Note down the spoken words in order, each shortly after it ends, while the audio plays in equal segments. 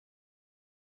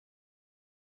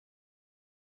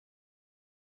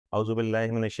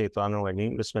Auzubillahi minash shaitanir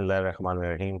rajeem. Bismillahir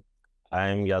Rahmanir Rahim. I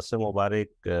am Yasir Mubarak,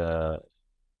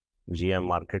 GM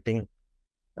Marketing.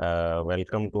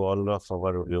 Welcome to all of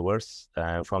our viewers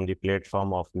from the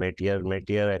platform of MEHREEN.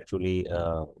 MEHREEN actually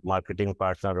marketing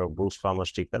partner of Boost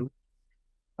Pharmaceutical.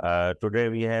 Today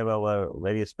we have our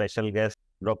very special guest.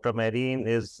 Dr. MEHREEN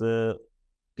is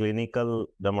clinical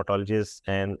dermatologist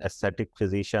and aesthetic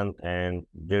physician and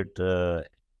did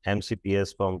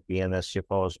MCPS from PNS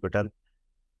Shifa Hospital.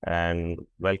 And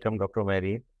welcome, Dr.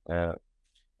 MEHREEN.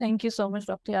 Thank you so much,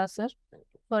 Dr. Yasir,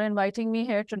 for inviting me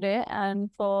here today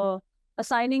and for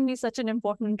assigning me such an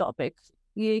important topic.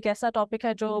 ये एक ऐसा topic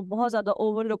है जो बहुत ज़्यादा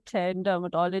overlooked है इन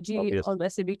dermatology और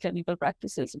वैसे भी क्लिनिकल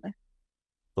प्रैक्टिसेस में।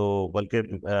 तो बल्कि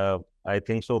आई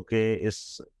थिंक सो कि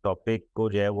इस टॉपिक को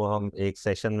जो है वो हम एक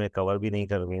सेशन में कवर भी नहीं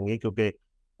करेंगे, क्योंकि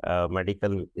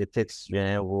मेडिकल एथिक्स जो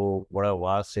है वो बड़ा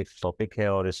वास्ट एक टॉपिक है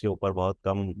और इसके ऊपर बहुत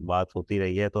कम बात होती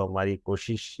रही है। तो हमारी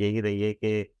कोशिश यही रही है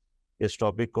कि इस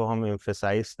टॉपिक को हम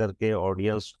एम्फेसाइज करके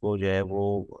ऑडियंस को जो है वो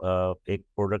एक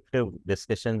प्रोडक्टिव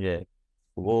डिस्कशन जो है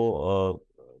वो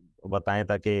बताएं,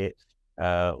 ताकि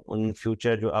उन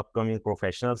फ्यूचर जो अपकमिंग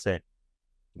प्रोफेशनल्स हैं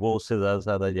वो उससे ज़्यादा से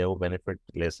ज़्यादा जो है वो बेनिफिट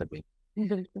ले सकें।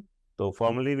 तो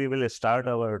formally we will start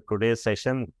our today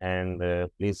session and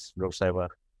please doctor साहिबा।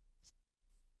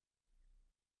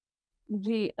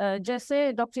 जी,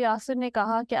 जैसे डॉक्टर यासिर ने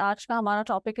कहा कि आज का हमारा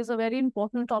topic is a very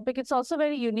important topic. It's also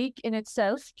very unique in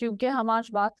itself, क्योंकि हम आज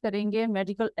बात करेंगे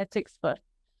मेडिकल एथिक्स पर।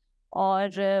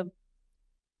 और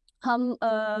हम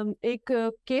एक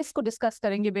केस को डिस्कस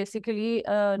करेंगे, basically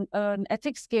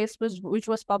ethics case which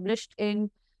was published in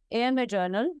AMA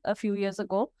journal a few years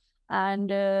ago, and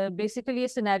basically a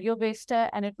scenario based है,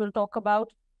 and it will talk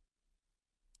about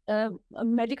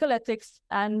medical ethics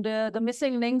and the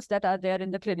missing links that are there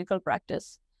in the clinical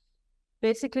practice.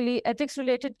 Basically ethics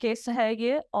related case है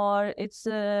ये, और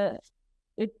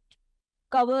it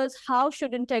covers how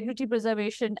should integrity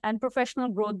preservation and professional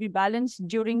growth be balanced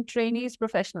during trainees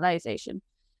professionalization.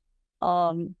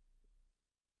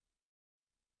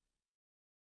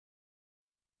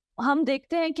 हम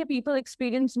देखते हैं कि people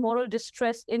experience moral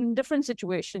distress in different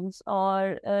situations,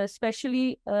 और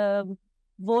especially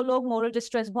वो लोग moral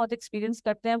distress बहुत experience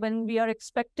करते हैं when we are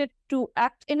expected to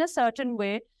act in a certain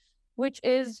way which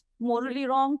is morally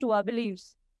wrong to our beliefs.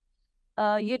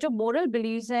 ये जो moral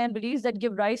beliefs हैं, beliefs that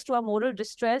give rise to our moral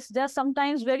distress, they are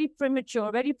sometimes very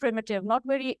premature, very primitive, not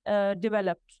very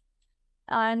developed.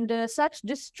 And such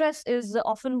distress is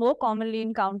often more commonly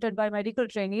encountered by medical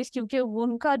trainees, क्योंकि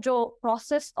उनका जो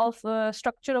process of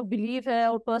structure of belief है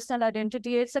और personal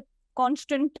identity, it's a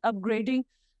constant upgrading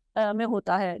में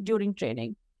होता है during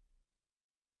training.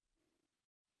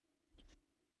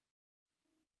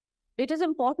 It is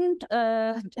important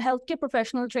healthcare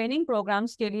professional training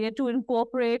programs के लिए to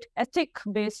incorporate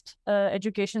ethic-based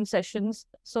education sessions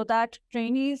so that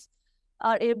trainees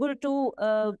are able to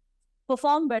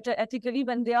perform better ethically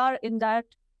when they are in that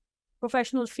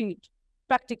professional field,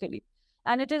 practically.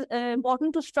 And it is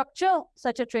important to structure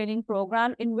such a training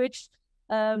program in which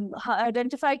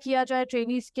identify किया जाए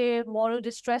trainees के moral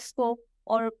distress को,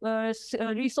 और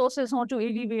resources हों to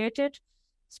alleviate it,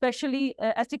 especially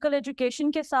ethical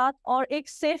education के साथ, और एक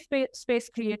safe space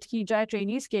create की जाए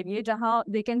trainees के लिए जहाँ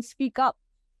they can speak up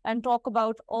and talk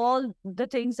about all the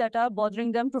things that are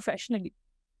bothering them professionally.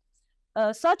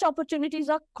 Such opportunities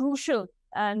are crucial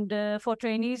and for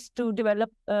trainees to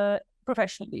develop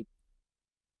professionally.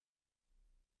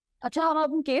 अच्छा, हम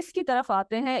अब केस की तरफ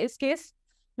आते हैं। इस केस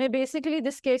में basically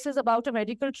this case is about a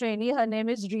medical trainee. Her name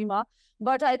is Reema,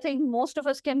 but I think most of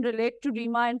us can relate to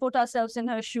Reema and put ourselves in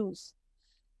her shoes.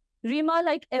 Reema,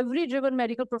 like every driven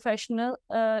medical professional,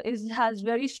 has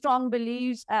very strong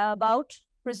beliefs about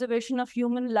preservation of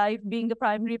human life being the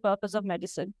primary purpose of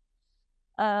medicine.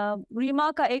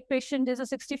 Reema का एक patient is a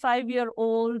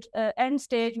 65-year-old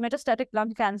end-stage metastatic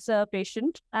lung cancer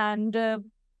patient, and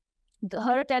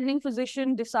her attending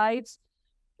physician decides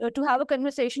to have a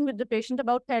conversation with the patient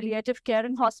about palliative care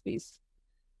in hospice.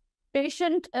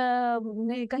 Patient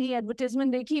ने कहीं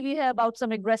advertisement देखी हुई है about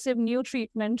some aggressive new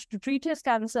treatment to treat his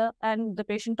cancer, and the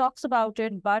patient talks about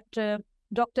it, but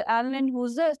Dr. Allen,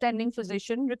 who's the attending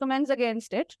physician, recommends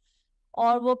against it.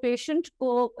 और वो patient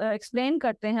को explain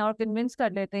करते हैं और कन्विंस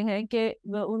कर लेते हैं कि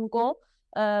उनको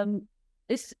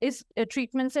इस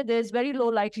ट्रीटमेंट से there is very low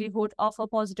likelihood of a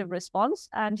positive response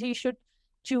and he should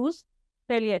choose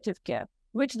palliative care,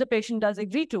 which the patient does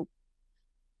agree to.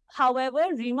 However,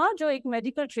 Reema जो एक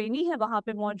medical trainee है वहाँ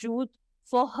पे मौजूद,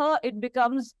 for her it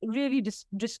becomes really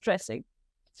distressing.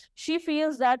 She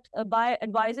feels that by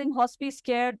advising hospice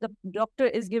care, the doctor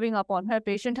is giving up on her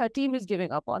patient, her team is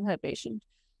giving up on her patient.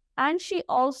 And she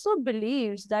also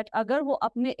believes that अगर वो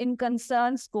अपने इन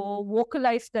concerns को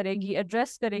vocalize करेगी,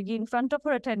 address करेगी in front of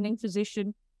her attending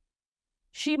physician,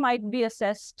 she might be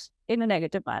assessed in a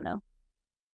negative manner.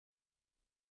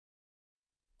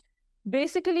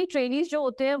 Basically, trainees जो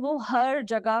होते हैं वो हर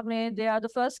जगह में they are the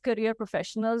first career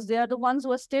professionals. They are the ones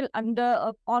who are still under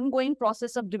an ongoing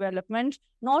process of development,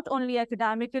 not only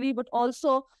academically but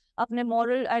also अपने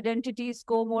moral identities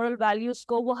को, moral values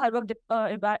को वो हर वक्त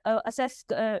assess,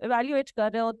 evaluate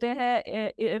कर रहे होते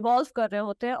हैं, evolve कर रहे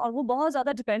होते हैं, और वो बहुत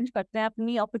ज़्यादा depend करते हैं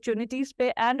अपनी opportunities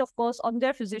पे and of course on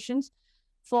their physicians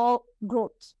for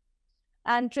growth.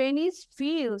 And trainees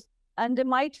feel, and they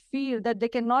might feel that they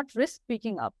cannot risk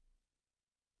speaking up,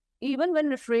 even when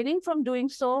refraining from doing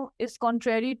so is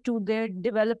contrary to their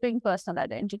developing personal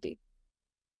identity.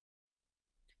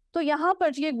 तो यहाँ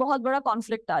पर ये एक बहुत बड़ा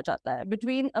conflict आ जाता है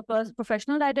between a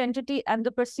professional identity and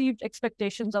the perceived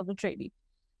expectations of the trainee.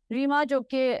 Reema जो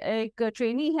कि एक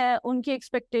trainee है, उनकी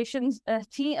expectations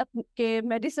थी के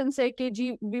medicine से कि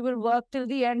जी we will work till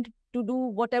the end to do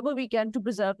whatever we can to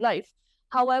preserve life.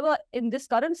 However, in this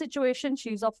current situation,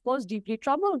 she is of course deeply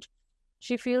troubled.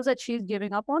 She feels that she is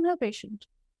giving up on her patient.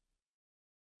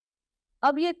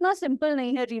 अब ये इतना simple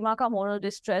नहीं है रीमा का moral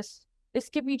distress,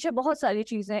 इसके पीछे बहुत सारी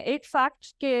चीजें हैं. एक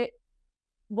फैक्ट के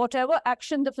whatever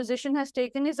action the physician has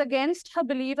taken is against her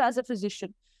belief as a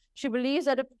physician. She believes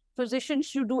that a physician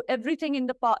should do everything in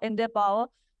their power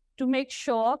to make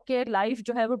sure कि life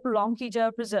जो है वो prolong की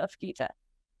जाए, preserve की जाए.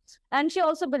 And she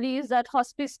also believes that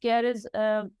hospice care is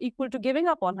equal to giving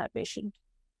up on her patient.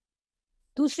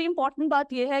 दूसरी important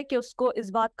बात यह है कि उसको इस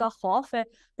बात का खौफ है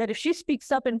that if she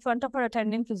speaks up in front of her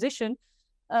attending physician,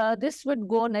 this would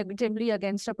go negatively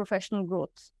against her professional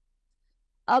growth.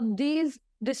 These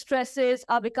distresses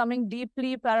are becoming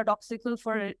deeply paradoxical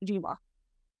for Rima.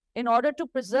 In order to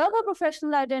preserve her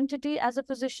professional identity as a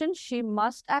physician, she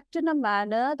must act in a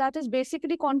manner that is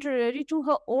basically contrary to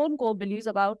her own core beliefs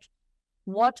about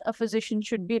what a physician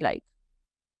should be like.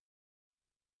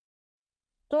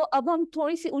 तो अब हम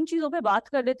थोड़ी सी उन चीज़ों पे बात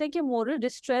कर लेते हैं कि moral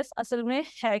distress असल में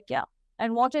है क्या,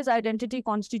 and what is identity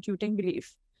constituting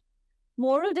belief.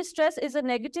 Moral distress is a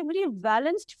negatively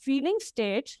balanced feeling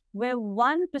state where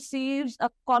one perceives a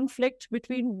conflict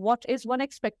between what is one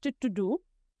expected to do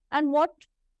and what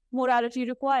morality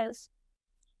requires.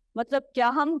 मतलब क्या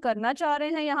हम करना चाह रहे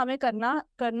हैं या हमें करना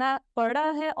पड़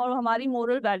रहा है, और हमारी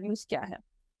moral values क्या है.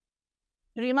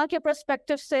 रीमा के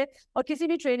पर्सपेक्टिव से और किसी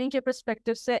भी ट्रेनिंग के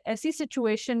पर्सपेक्टिव से ऐसी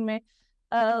सिचुएशन में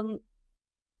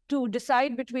to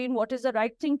decide between what is the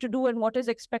right thing to do and what is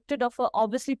expected of her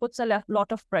obviously puts a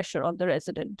lot of pressure on the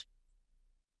resident.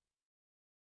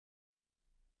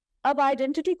 अब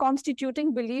आइडेंटिटी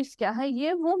कॉन्स्टिट्यूटिंग बिलीव्स क्या है,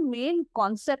 ये वो main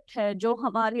concept है जो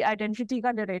हमारी identity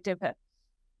का narrative है.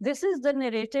 This is the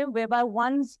narrative whereby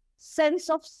one's sense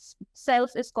of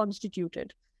self is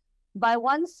constituted by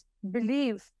one's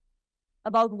belief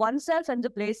about oneself and the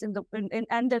place in the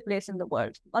and their place in the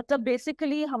world. मतलब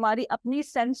basically हमारी अपनी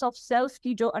sense of self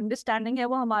की जो understanding है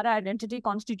वो हमारा identity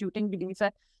constituting belief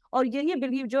है, और यही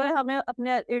belief जो है हमें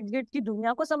अपने इर्द-गिर्द की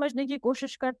दुनिया को समझने की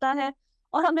कोशिश करता है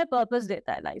और हमें purpose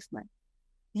देता है life में.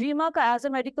 रीमा का as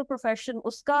a medical profession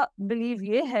उसका belief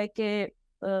ये है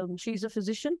कि she is a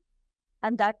physician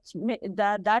and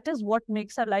that is what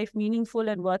makes her life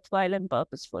meaningful and worthwhile and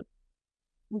purposeful.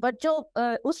 But जो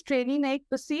उस ट्रेनी ने एक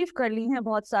परसीव कर ली हैं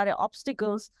बहुत सारे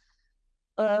ऑब्स्टिकल्स,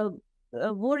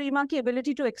 वो रीमा की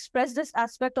ability to express this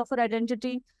aspect of her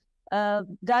identity,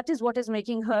 that is what is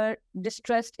making her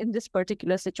distressed in this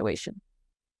particular situation.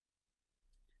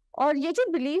 और ये जो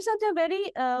बिलीव्स हैं they are very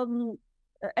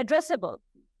addressable,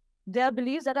 they are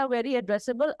believes that are very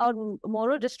addressable, और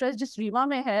moral distress जिस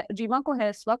रीमा को है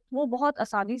इस वक्त वो बहुत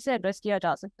आसानी से एड्रेस किया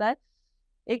जा सकता है.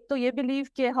 एक तो ये बिलीव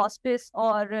कि हॉस्पिस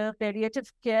और पैलिएटिव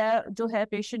केयर जो है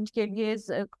पेशेंट के लिए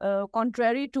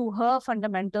contrary to her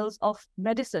fundamentals of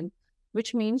medicine, which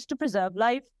means to preserve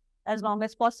life as long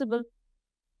as possible.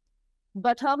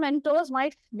 But her mentors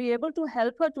might be able to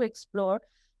help her to explore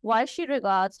why she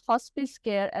regards hospice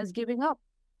care as giving up,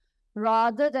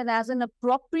 rather than as an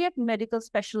appropriate medical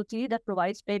specialty that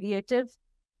provides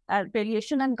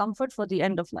palliation and comfort for the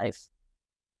end of life.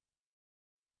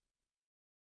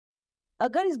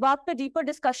 अगर इस बात पे deeper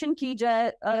discussion की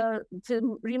जाए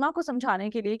रीमा को समझाने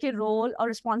के लिए कि रोल और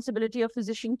रिस्पॉन्सिबिलिटी ऑफ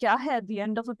फिजिशियन क्या है at the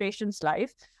end of a patients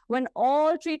life when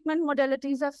all treatment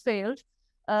modalities have failed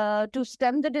to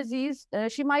stem the disease,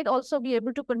 she might also be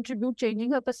able to contribute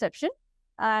changing her perception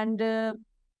and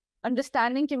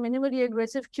understanding that minimally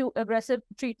aggressive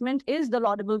treatment is the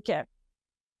laudable care.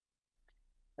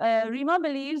 Rima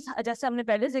believes, जैसे हमने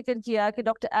पहले जिक्र किया, कि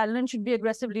Dr. Allen should be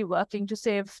aggressively working to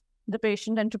save the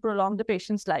patient and to prolong the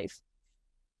patient's life.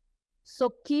 So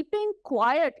keeping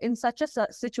quiet in such a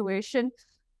situation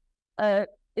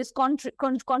is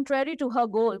contrary to her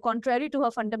goal, contrary to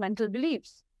her fundamental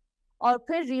beliefs. और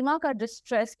फिर रीमा का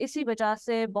distress इसी वजह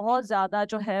से बहुत ज़्यादा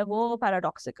जो है वो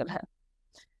पैराडॉक्सिकल है.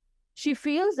 She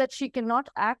feels that she cannot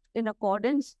act in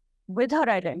accordance with her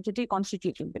identity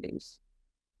constituting beliefs.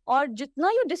 और जितना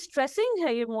ये डिस्ट्रेसिंग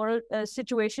है ये moral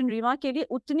situation रीमा के लिए,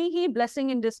 उतनी ही blessing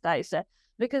in disguise है,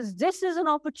 because this is an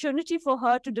opportunity for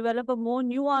her to develop a more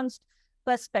nuanced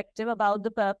perspective about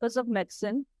the purpose of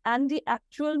medicine and the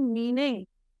actual meaning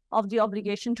of the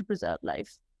obligation to preserve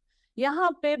life. यहाँ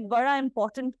पे बड़ा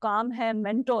important काम है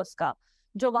mentors का,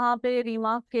 जो वहाँ पे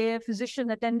रीमा के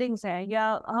physician attendings हैं या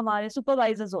हमारे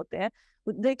supervisors होते हैं.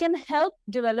 They can help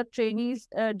develop trainees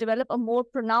develop a more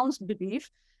pronounced belief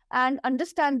and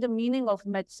understand the meaning of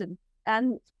medicine,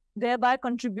 and thereby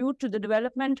contribute to the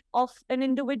development of an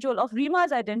individual of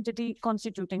Rima's identity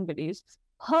constituting beliefs.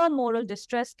 Her moral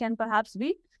distress can perhaps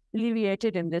be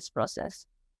alleviated in this process.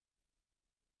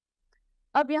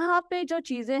 अब यहाँ पे जो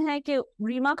चीजें हैं कि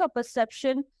रीमा का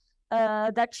perception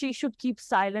that she should keep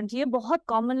silent, ये बहुत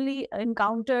commonly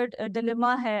encountered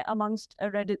dilemma है amongst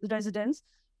residents,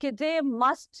 कि they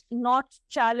must not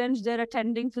challenge their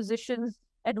attending physicians'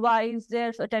 advice,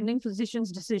 their attending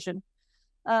physician's decision.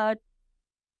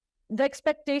 The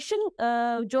expectation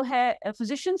जो है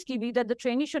physicians की भी, that the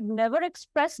trainee should never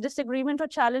express disagreement or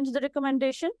challenge the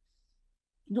recommendation,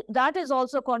 that is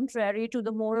also contrary to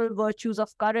the moral virtues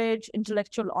of courage,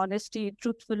 intellectual honesty,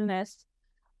 truthfulness,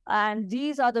 and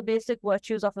these are the basic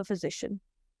virtues of a physician.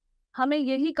 हमें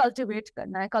यही cultivate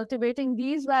करना है. Cultivating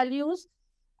these values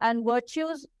and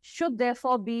virtues should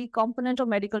therefore be component of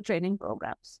medical training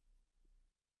programs.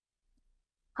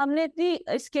 हमने इतनी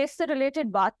इस case से related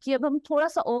बात की, अब हम थोड़ा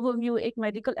सा ओवरव्यू एक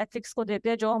मेडिकल एथिक्स को देते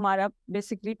हैं, जो हमारा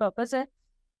बेसिकली पर्पस है.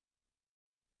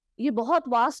 ये बहुत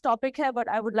वास्ट टॉपिक है, but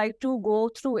I would like to go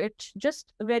through it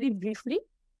just very briefly.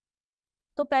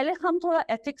 तो पहले हम थोड़ा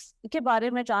एथिक्स के बारे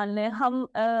में जान लें.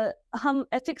 हम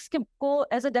एथिक्स को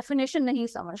एज अ डेफिनेशन नहीं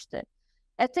समझते.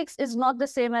 Ethics is not the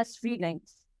same as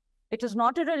feelings. It is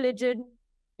not a religion.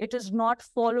 It is not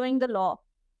following the law.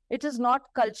 It is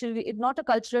not a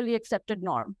culturally accepted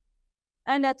norm,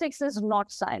 and ethics is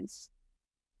not science.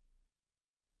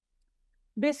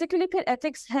 Basically, फिर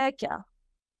ethics है क्या?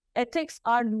 Ethics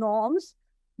are norms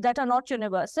that are not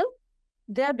universal.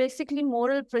 They are basically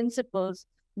moral principles.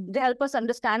 They help us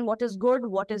understand what is good,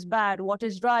 what is bad, what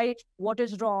is right, what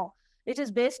is wrong. It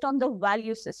is based on the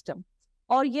value system.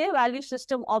 और ये value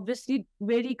system obviously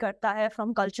vary करता है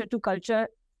from culture to culture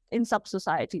in sub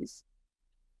societies.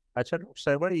 अच्छा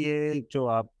server, ये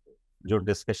जो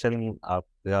discussion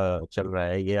आपका चल रहा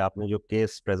है, ये आपने जो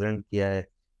केस प्रेजेंट किया है,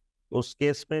 उस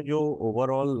केस में जो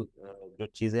ओवरऑल जो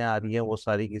चीज़ें आ रही हैं वो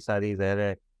सारी की सारी ज़ाहिर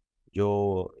है जो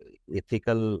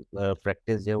एथिकल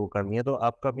प्रैक्टिस है वो करनी है. तो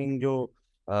अपकमिंग जो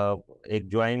एक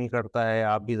ज्वाइन करता है,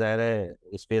 आप भी ज़ाहिर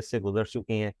है स्पेस से गुजर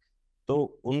चुकी हैं,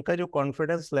 तो उनका जो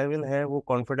कॉन्फिडेंस लेवल है वो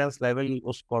कॉन्फिडेंस लेवल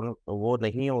वो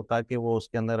नहीं होता कि वो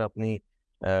उसके अंदर अपनी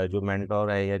जो मेंटोर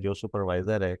है या जो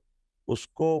सुपरवाइजर है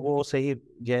उसको वो सही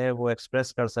जो है वो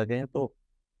एक्सप्रेस कर सकें. तो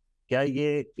क्या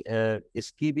ये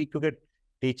इसकी भी, क्योंकि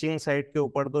टीचिंग साइड के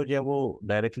ऊपर तो जो है वो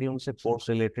डायरेक्टली उनसे कोर्स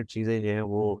रिलेटेड चीज़ें जो है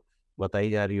वो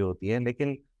बताई जा रही होती हैं,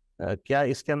 लेकिन क्या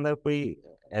इसके अंदर कोई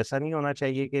ऐसा नहीं होना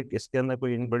चाहिए कि इसके अंदर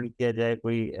कोई इनबिल्ड किया जाए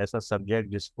कोई ऐसा सब्जेक्ट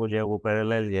जिसको जो है वो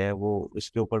पैरेलल जो है वो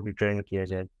इसके ऊपर भी ट्रेन किया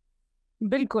जाए?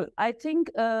 बिल्कुल. I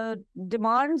think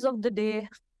demands of the day,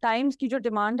 times की जो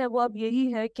डिमांड है वो अब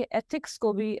यही है कि एथिक्स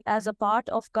को भी as a part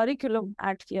of curriculum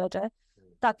add किया जाए,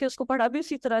 ताकि उसको पढ़ा भी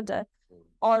उसी तरह जाए.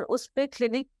 और उस पे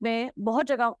क्लिनिक में बहुत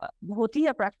जगह होती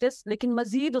है प्रैक्टिस, लेकिन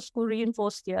मजीद उसको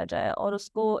रीइंफोर्स किया जाए और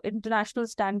उसको इंटरनेशनल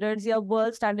स्टैंडर्ड्स या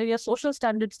वर्ल्ड स्टैंडर्ड या सोशल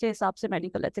स्टैंडर्ड्स के हिसाब से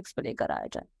मेडिकल एथिक्स पे लेकर आया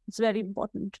जाए. It's very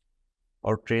important.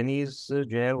 और ट्रेनीज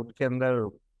जो है उनके अंदर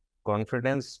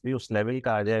कॉन्फिडेंस भी उस लेवल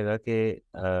का आ जाएगा कि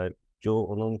जो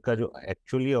उनका जो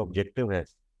एक्चुअली ऑब्जेक्टिव है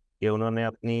कि उन्होंने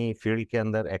अपनी फील्ड के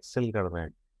अंदर एक्सेल करना है,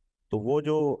 तो वो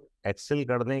जो एक्सेल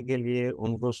करने के लिए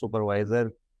उनको सुपरवाइजर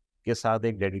के साथ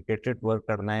एक डेडिकेटेड वर्क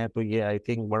करना है, तो ये आई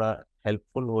थिंक बड़ा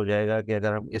हेल्पफुल हो जाएगा कि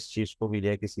अगर हम इस चीज़ को भी जो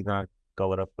है किसी तरह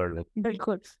कवर अप कर लें.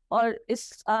 बिल्कुल. और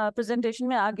इस प्रेजेंटेशन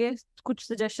में आगे कुछ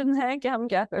सजेशन है कि हम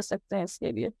क्या कर सकते हैं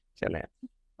इसके लिए. चलें,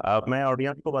 अब मैं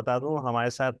ऑडियंस को बता दूं, हमारे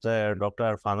साथ डॉक्टर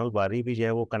अरफान बारी भी जो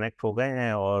है वो कनेक्ट हो गए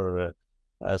हैं, और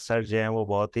सर जो हैं वो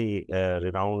बहुत ही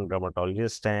रिनाउंड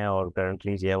डर्माटोलॉजिस्ट हैं और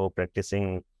करंटली जो है वो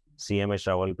practising CMH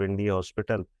Rawalpindi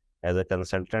hospital as a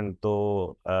consultant. तो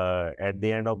at the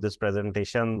end of this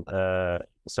presentation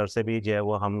sir से भी जो है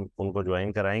वो हम उनको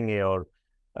ज्वाइन कराएंगे और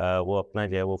वो अपना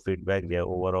जो है वो फीडबैक जो है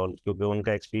ओवरऑल, क्योंकि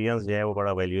उनका एक्सपीरियंस जो है वो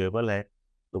बड़ा वैल्यूएबल है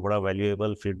तो बड़ा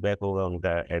वैल्यूएबल फीडबैक होगा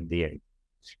उनका एट द एंड।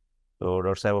 तो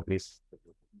डॉक्टर साहब प्लीज।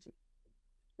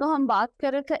 तो हम बात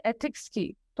कर रहे थे एथिक्स की।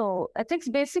 तो एथिक्स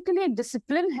बेसिकली एक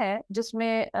डिसिप्लिन है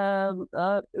जिसमें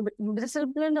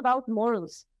discipline about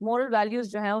morals, moral values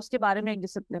जो है उसके बारे में एक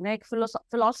डिसिप्लिन है, एक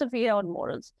फिलोसफी है ऑन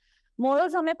मोरल्स।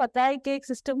 मोरल्स हमें पता है कि एक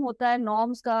सिस्टम होता है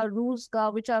नॉर्म्स का, रूल्स का,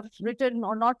 विच आर रिटन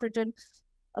और not written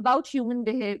about human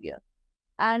behaviour,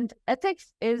 and ethics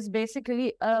is basically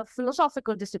a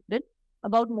philosophical discipline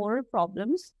about moral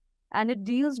problems, and it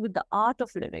deals with the art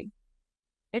of living.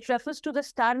 It refers to the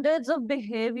standards of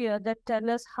behavior that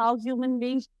tell us how human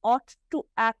beings ought to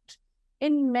act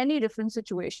in many different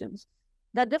situations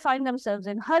that they find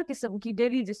themselves in. हर किस्म की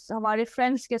daily, जिस हमारे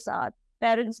friends के साथ,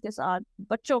 parents के साथ,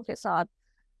 बच्चों के साथ,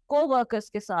 co-workers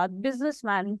के साथ,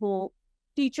 businessman हो,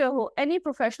 teacher हो, any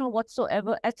professional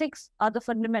whatsoever, ethics are the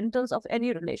fundamentals of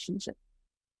any relationship.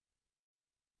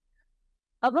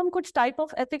 अब हम कुछ टाइप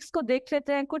ऑफ एथिक्स को देख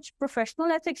लेते हैं। कुछ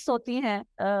प्रोफेशनल एथिक्स होती हैं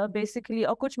बेसिकली,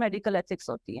 और कुछ मेडिकल एथिक्स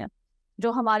होती हैं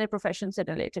जो हमारे प्रोफेशन से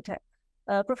रिलेटेड है।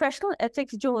 प्रोफेशनल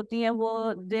एथिक्स जो होती हैं वो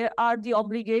there are the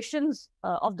obligations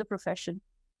of the profession,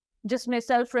 जिसमें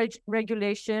self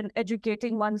regulation,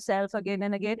 educating one self again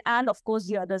and again, end of course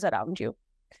the others around you.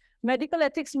 Medical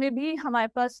ethics में भी हमारे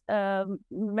पास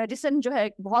मेडिसिन जो है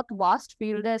एक बहुत वास्ट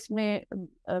फील्ड है। इसमें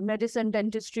मेडिसिन,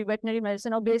 डेंटिस्ट्री, वेटनरी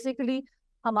मेडिसिन, और बेसिकली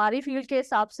हमारी फील्ड के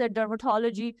हिसाब से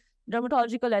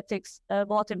डर्मेटोलॉजिकल एथिक्स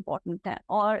बहुत इंपॉर्टेंट है।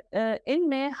 और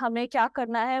इनमें हमें क्या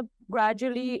करना है,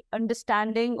 gradually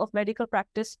understanding of medical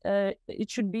practice, it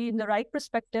should be in the right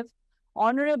perspective,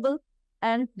 honourable,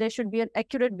 and there should be an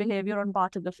accurate behaviour on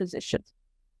part of the physician.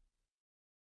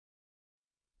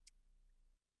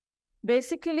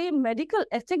 Basically medical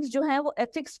ethics जो है वो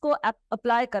एथिक्स को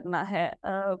अप्लाई करना है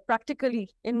प्रैक्टिकली,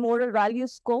 इन moral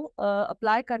values को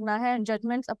apply करना है, and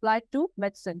judgements apply to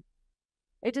medicine.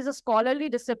 It is a scholarly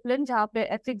discipline जहाँ पे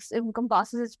ethics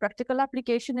encompasses its practical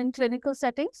application in clinical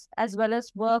settings as well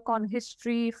as work on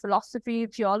history, philosophy,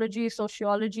 theology,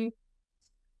 sociology.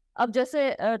 अब जैसे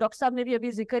doctor साहब ने भी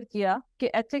अभी जिक्र किया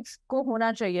कि एथिक्स को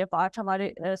होना चाहिए पार्ट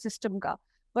हमारे सिस्टम का,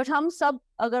 बट हम सब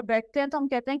अगर बैठते हैं तो हम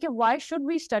कहते हैं कि why should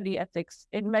we study ethics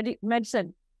in medicine?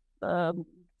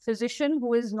 Physician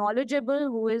who is knowledgeable,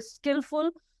 who is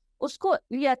skillful, उसको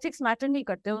ये ethics मैटर नहीं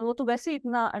करते, वो तो वैसे ही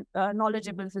इतना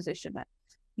knowledgeable physician है।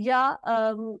 या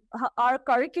our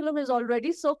curriculum is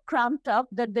already so cramped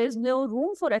up that there is no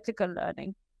room for ethical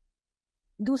learning.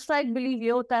 दूसरा एक बिलीव ये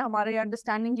होता है, हमारी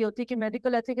अंडरस्टैंडिंग ये होती है कि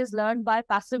medical ethic is learn by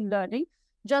passive learning,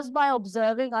 just by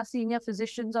observing our senior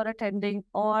physicians और अटेंडिंग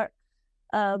और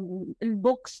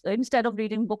books instead of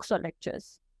reading books or lectures.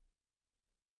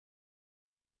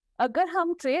 अगर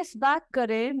हम ट्रेस बैक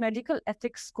करें मेडिकल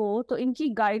एथिक्स को तो इनकी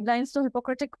गाइडलाइंस तो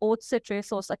हिपोक्रेटिक ओथ से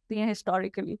ट्रेस हो सकती हैं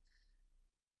historically.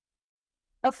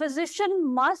 A physician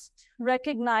must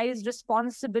recognize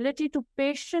responsibility to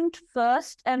patient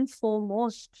first and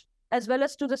foremost, as well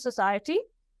as to the society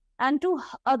and to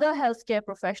other healthcare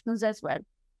professionals as well,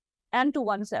 and to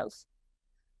oneself.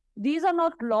 These are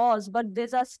not laws, but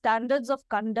these are standards of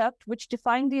conduct which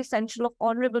define the essential of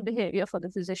honorable behavior for the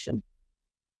physician.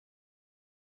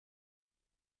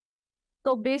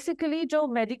 तो basically जो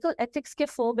medical ethics के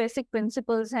 4 basic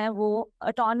principles हैं वो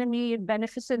autonomy,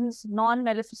 beneficence, non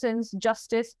मेलेफिसेंस,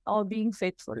 justice और being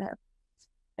faithful है।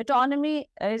 Autonomy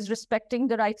is respecting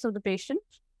the rights of the patient,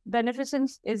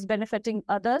 beneficence is benefiting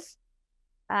others,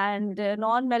 and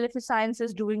non-maleficence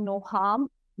is doing no harm,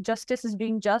 justice is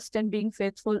being just, and being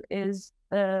faithful is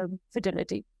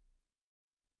fidelity.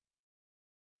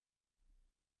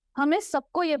 हमें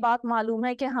सबको ये बात मालूम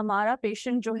है कि हमारा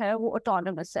पेशेंट जो है वो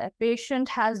ऑटोनमस है। Patient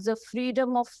has the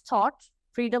freedom of thought,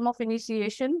 freedom of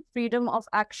initiation, freedom of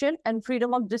action and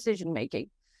freedom of decision making.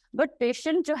 But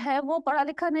patient जो है वो पढ़ा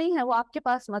लिखा नहीं है, वो आपके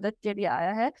पास मदद के लिए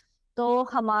आया है, तो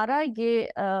हमारा ये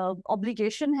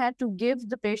ऑब्लिगेशन है to give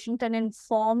the patient N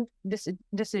informed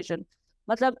decision.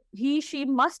 मतलब he she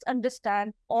must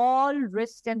understand all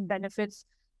risks and benefits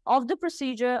of the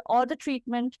procedure or the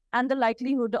treatment and the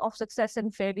likelihood of success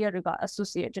and failure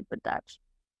associated with that.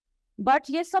 But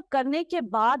ये सब करने के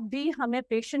बाद भी हमें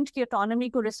patient की autonomy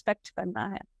को रिस्पेक्ट करना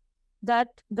है,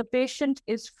 that the patient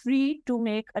is free to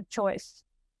make a choice.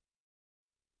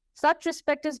 Such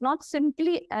respect is not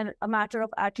simply a matter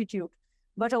of attitude,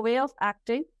 but a way of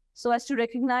acting so as to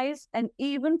recognize and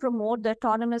even promote the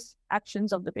autonomous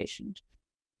actions of the patient.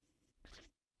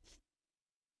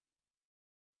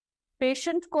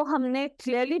 Patient को हमने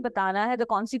clearly बताना है the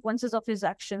consequences of his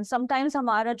action. Sometimes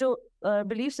हमारा जो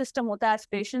belief system होता है as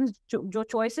patients, जो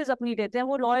choices अपनी लेते हैं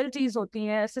वो लॉयल्टीज होती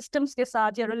हैं सिस्टम्स के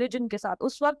साथ या रिलीजन के साथ।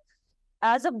 उस वक्त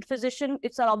as a physician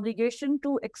it's our obligation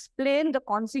to explain the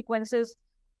consequences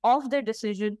of their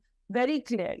decision very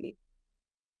clearly.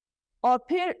 Or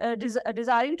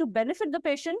desiring to benefit the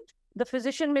patient, the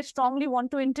physician may strongly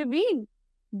want to intervene,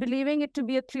 believing it to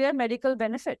be a clear medical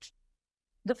benefit.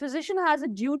 The physician has a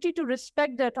duty to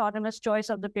respect the autonomous choice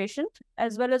of the patient,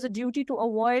 as well as a duty to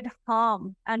avoid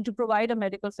harm and to provide a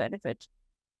medical benefit.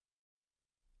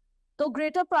 तो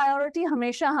greater priority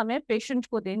हमेशा हमें patient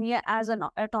को देनी है as an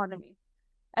autonomy.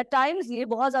 At times ये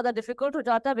बहुत ज़्यादा difficult हो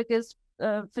जाता है because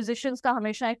physicians का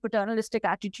हमेशा एक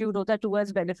paternalistic attitude होता है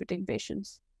towards benefiting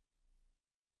patients.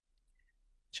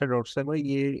 अच्छा डॉक्टर साहब,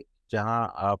 ये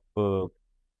जहाँ आप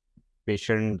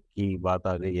पेशेंट की बात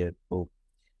आ गई है, तो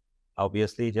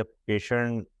ऑब्वियसली जब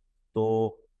पेशेंट,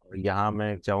 तो यहाँ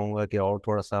मैं चाहूँगा कि और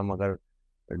थोड़ा सा हम अगर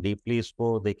डीपली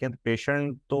इसको देखें, तो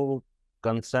पेशेंट तो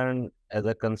concern as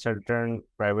a consultant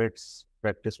private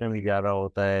practice में भी जा रहा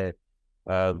होता है,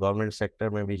 गवर्नमेंट सेक्टर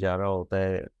में भी जा रहा होता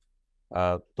है,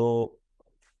 तो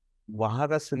वहाँ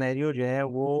का सिनेरियो जो है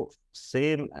वो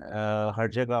सेम हर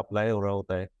जगह अप्लाई हो रहा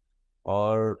होता है,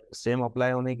 और सेम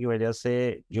अप्लाई होने की वजह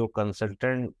से जो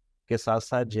कंसल्टेंट के साथ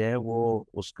साथ जो है वो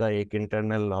उसका एक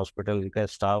इंटरनल हॉस्पिटल का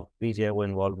स्टाफ भी जो है वो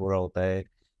इन्वॉल्व हो रहा होता है।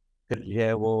 फिर जो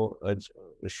है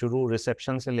वो शुरू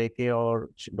रिसेप्शन से लेके और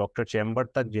डॉक्टर चैम्बर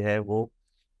तक जो है वो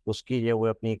उसकी जो है वो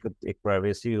अपनी एक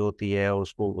प्राइवेसी होती है, और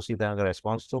उसको उसी तरह का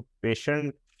रेस्पॉन्स, तो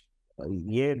पेशेंट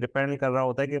ये डिपेंड कर रहा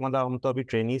होता है कि मतलब हम तो अभी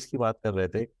ट्रेनीज की बात कर रहे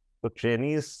थे, तो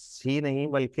ट्रेनीज ही नहीं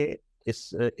बल्कि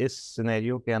इस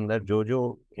सिनेरियो के अंदर जो जो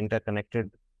इंटरकनेक्टेड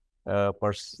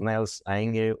पर्सनल्स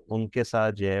आएंगे उनके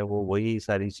साथ जो है वो वही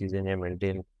सारी चीज़ें जो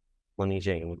मेंटेन होनी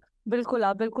चाहिए। बिल्कुल,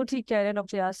 आप बिल्कुल ठीक कह रहे हैं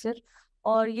डॉक्टर यासिर।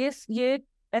 और ये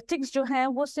एथिक्स जो हैं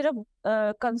वो सिर्फ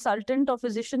कंसल्टेंट और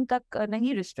फिजिशियन तक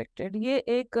नहीं रिस्ट्रिक्टेड, ये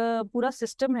एक पूरा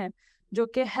सिस्टम है जो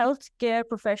कि health care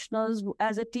professionals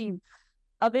as a team,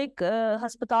 अब एक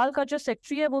अस्पताल का जो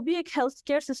सेक्रेटरी है वो भी एक हेल्थ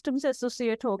केयर सिस्टम से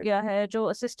एसोसिएट हो गया है, जो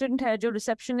असिस्टेंट है, जो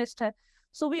रिसेप्शनिस्ट है,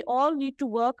 so we all need to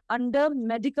work under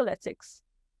medical ethics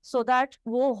so that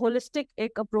वो होलिस्टिक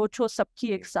एक अप्रोच हो सबकी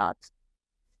एक साथ,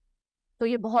 तो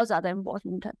ये बहुत ज़्यादा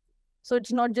इम्पोर्टेंट है। So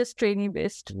it's not just trainee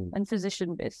based and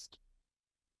physician based.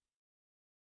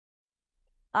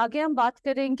 आगे हम बात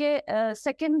करेंगे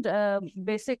second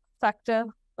basic factor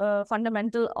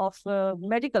fundamental of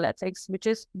medical ethics, which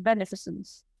is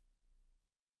beneficence.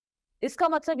 इसका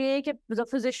मतलब ये है कि the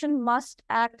physician must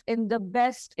act in the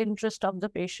best interest of the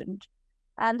patient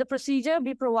and the procedure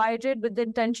be provided with the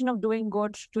intention of doing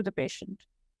good to the patient.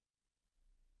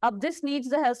 अब this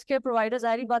needs the healthcare providers,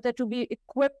 ज़ाहिर बात है, to be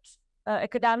equipped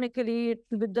academically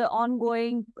with the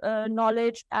ongoing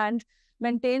knowledge and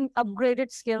maintain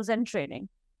upgraded skills and training,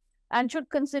 and should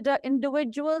consider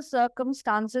individual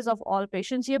circumstances of all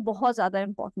patients. ये बहुत ज़्यादा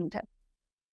important है।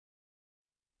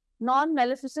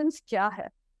 Non-maleficence क्या है?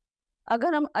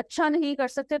 अगर हम अच्छा नहीं कर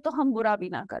सकते तो हम बुरा भी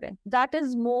ना करें. That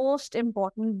is most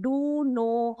important. Do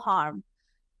no harm.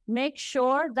 Make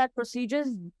sure that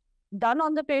procedures done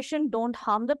on the patient don't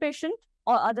harm the patient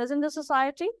or others in the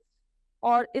society.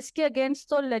 और इसके अगेंस्ट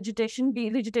तो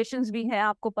लिटिगेशंस भी हैं,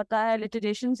 आपको पता है,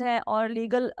 लिटिगेशंस हैं और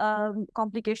लीगल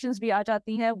कॉम्प्लिकेशंस भी आ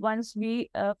जाती हैं once we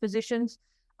physicians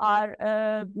are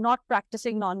not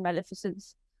practising non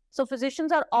मेलेफिसेंस. So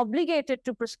physicians are obligated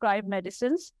to prescribe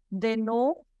medicines they know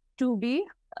to be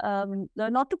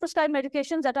not to prescribe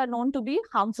medications that are known to be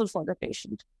harmful for the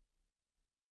patient.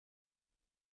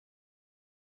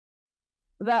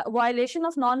 The violation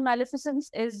of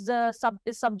non-maleficence is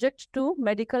subject to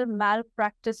medical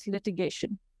malpractice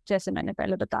litigation, जैसे मैंने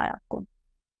पहले बताया आपको.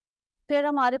 फिर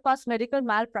हमारे पास medical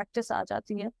malpractice आ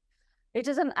जाती है. It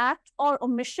is an act or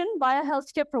omission by a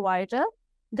healthcare provider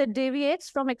that deviates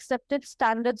from accepted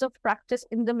standards of practice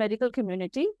in the medical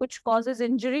community, which causes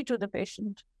injury to the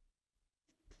patient.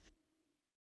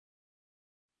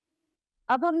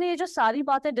 अब हमने ये जो सारी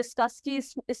बातें डिस्कस की,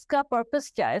 इसका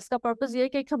पर्पस क्या है? इसका पर्पस ये है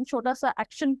कि हम छोटा सा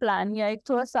एक्शन प्लान या एक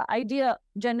थोड़ा सा आइडिया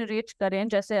जनरेट करें,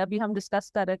 जैसे अभी हम डिस्कस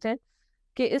कर रहे थे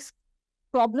कि इस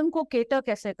प्रॉब्लम को केटर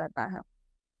कैसे करना है.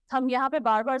 हम यहाँ पे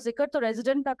बार बार जिक्र तो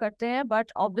रेजिडेंट का करते हैं,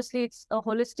 but obviously it's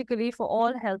holistically for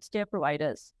all health care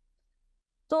providers.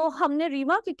 तो हमने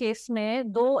रीमा के केस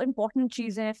में दो इम्पोर्टेंट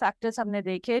चीज़ें, फैक्टर्स हमने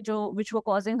देखे जो विच वर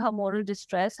causing her moral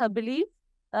distress. Her believe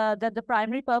that the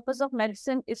primary purpose of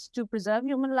medicine is to preserve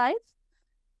human life,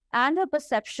 and her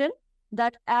perception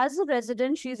that as a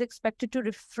resident she is expected to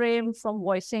refrain from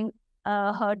voicing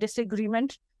her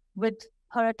disagreement with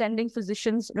her attending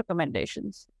physician's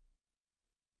recommendations.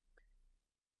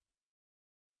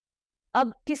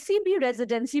 अब किसी भी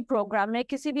residency programme में,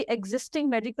 किसी भी existing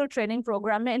medical training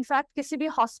programme में, in fact किसी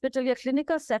भी hospital या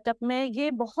क्लिनिकल सेटअप में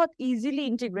ये बहुत इजीली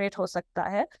इंटीग्रेट हो सकता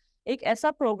है. एक ऐसा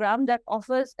programme that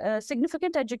offers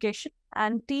significant education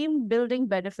and team building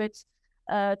benefits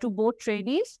to both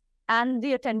trainees and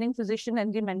the attending physician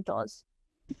and the mentors.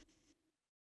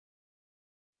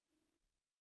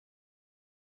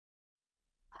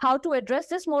 How to address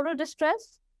this moral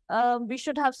distress? We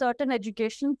should have certain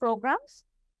education programs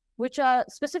which are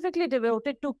specifically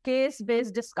devoted to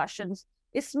case-based discussions.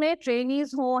 इसमें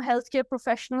trainees हों, healthcare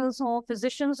professionals हों,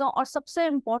 physicians हों, और सबसे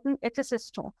important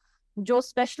ethicists हों, जो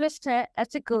specialist हैं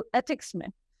ethics में,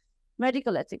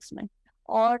 medical ethics में.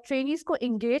 और trainees को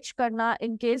engage करना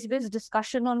in case-based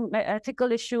discussion on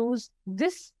ethical issues.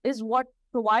 This is what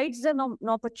provides them an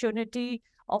opportunity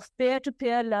of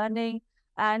peer-to-peer learning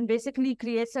and basically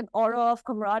creates an aura of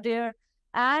camaraderie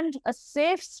and a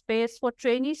safe space for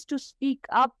trainees to speak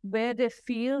up where they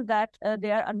feel that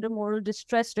they are under moral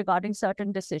distress regarding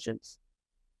certain decisions.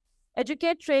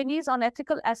 Educate trainees on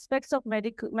ethical aspects of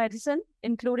medicine,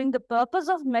 including the purpose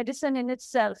of medicine in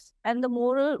itself and the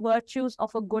moral virtues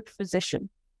of a good physician.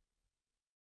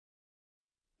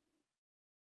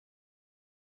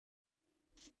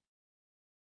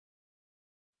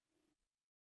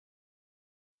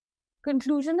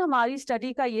 Conclusion हमारी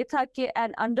study का ये था कि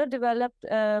an underdeveloped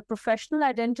professional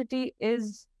identity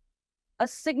is a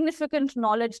significant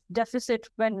knowledge deficit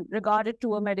when regarded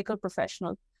to a medical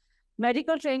professional.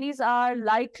 Medical trainees are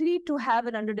likely to have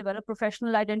an underdeveloped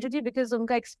professional identity because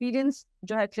उनका experience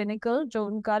जो है clinical, जो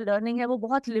उनका learning है वो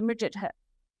बहुत limited है.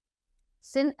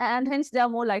 And hence they are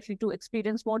more likely to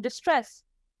experience more distress.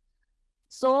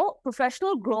 So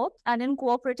professional growth and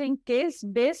incorporating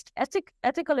case-based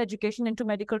ethical education into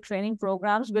medical training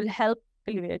programs will help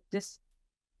alleviate this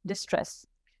distress.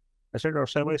 अच्छा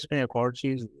doctor साहब, इसमें एक और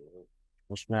चीज़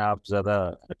उसमें आप ज़्यादा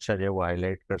अच्छा जो है वो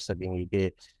हाईलाइट कर सकेंगी कि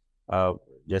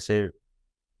जैसे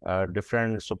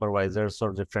डिफरेंट सुपरवाइजर्स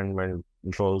और डिफरेंट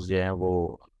मेंटर्स जो हैं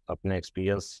वो अपने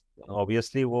एक्सपीरियंस,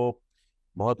 ऑब्वियसली वो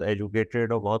बहुत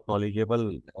एजुकेटेड और बहुत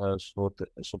नॉलेजेबल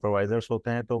सुपरवाइजर्स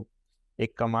होते हैं, तो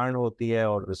एक कमांड होती है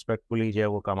और रिस्पेक्टफुली जो है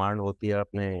वो कमांड होती है,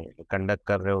 अपने कंडक्ट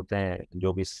कर रहे होते हैं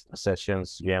जो भी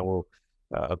सेशंस जो हैं वो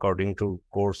अकॉर्डिंग टू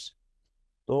कोर्स.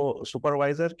 तो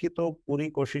सुपरवाइज़र की तो पूरी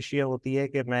कोशिश ये होती है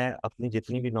कि मैं अपनी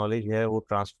जितनी भी नॉलेज है वो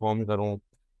ट्रांसफॉर्म करूं,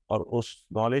 और उस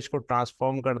नॉलेज को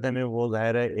ट्रांसफॉर्म करने में वो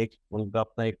जाहिर है एक उनका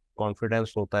अपना एक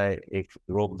कॉन्फिडेंस होता है, एक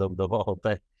रोब दबदबा होता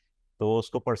है, तो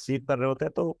उसको परसीव कर रहे होते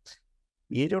हैं. तो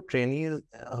ये जो ट्रेनीज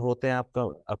होते हैं आपका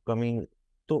अपकमिंग,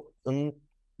 तो उन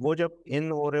वो जब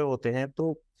इन हो रहे होते हैं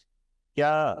तो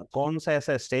क्या कौन सा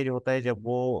ऐसा स्टेज होता है जब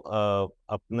वो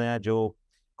अपना जो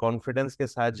कॉन्फिडेंस के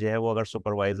साथ जो है वो अगर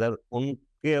सुपरवाइजर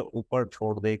उनके ऊपर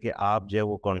छोड़ दे कि आप जो है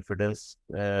वो कॉन्फिडेंस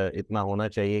इतना होना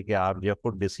चाहिए कि आप जो है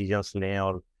खुद डिसीजंस लें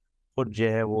और खुद जो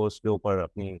है वो उसके ऊपर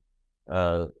अपनी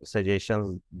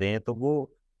सजेशंस दें, तो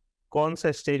वो कौन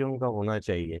सा स्टेज उनका होना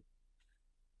चाहिए?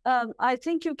 आई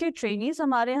थिंक क्योंकि ट्रेनीज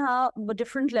हमारे यहाँ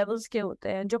डिफरेंट लेवल्स के होते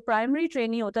हैं. जो प्राइमरी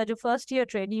ट्रेनी होता है, जो फर्स्ट ईयर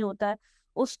ट्रेनी होता है,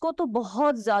 उसको तो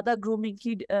बहुत ज़्यादा ग्रूमिंग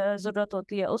की ज़रूरत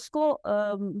होती है. उसको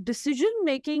डिसीजन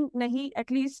मेकिंग नहीं,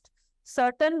 एटलीस्ट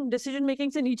सर्टन डिसीजन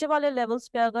मेकिंग से नीचे वाले लेवल्स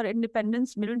पे अगर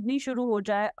इंडिपेंडेंस मिलनी शुरू हो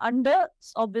जाए अंडर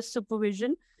ऑब्वियस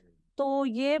सुपरविजन, तो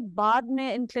ये बाद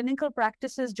में इन क्लिनिकल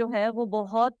प्रैक्टिसेस जो है वो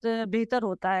बहुत बेहतर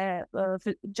होता है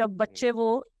जब बच्चे वो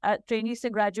ट्रेनी से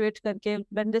ग्रेजुएट करके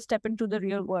when they step into the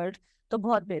real world, तो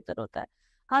बहुत बेहतर होता है.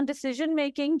 हाँ, डिसीजन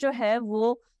मेकिंग जो है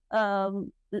वो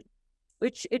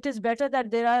which it is better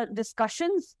that there are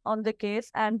discussions on the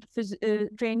case and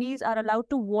trainees are allowed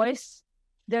to voice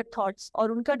their thoughts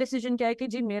और उनका decision क्या है कि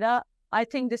जी मेरा I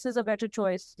think this is a better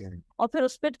choice, और फिर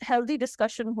उस पर healthy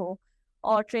discussion हो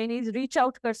और ट्रेनीज रीच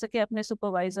आउट कर सके अपने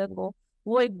सुपरवाइजर को,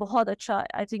 वो एक बहुत अच्छा,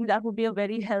 I think that would be a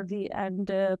very healthy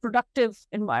and productive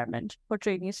environment for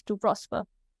trainees to prosper.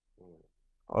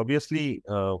 Obviously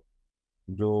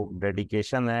जो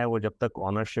डेडिकेशन है वो जब तक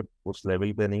ऑनरशिप उस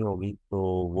लेवल पे नहीं होगी तो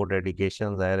वो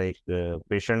डेडिकेशन ज़ाहिर एक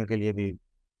पेशेंट के लिए भी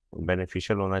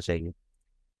बेनिफिशियल होना चाहिए.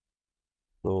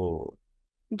 तो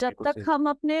जब तक हम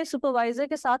अपने सुपरवाइजर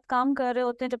के साथ काम कर रहे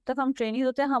होते हैं, जब तक हम ट्रेनीज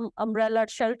होते हैं, हम अम्ब्रेला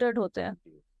शेल्टर्ड होते हैं,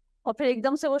 और फिर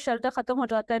एकदम से वो शेल्टर खत्म हो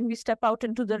जाता है and we step out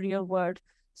into the real world.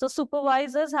 So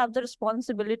supervisors have the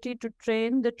responsibility to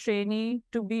train the trainee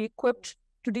to be equipped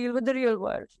to deal with the real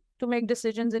world, to make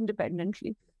decisions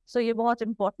independently. So ये बहुत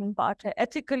important part है,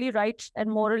 ethically right and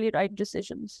morally right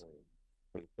decisions.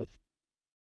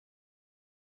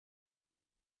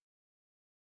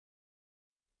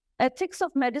 Ethics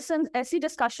of medicine, ऐसी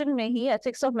discussion में ही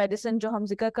ethics of medicine जो हम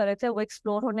जिक्र कर रहे थे वो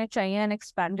explore होने चाहिए and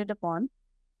expanded upon.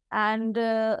 And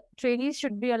trainees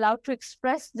should be allowed to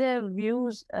express their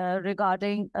views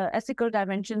regarding ethical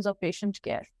dimensions of patient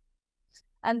care.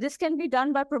 And this can be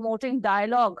done by promoting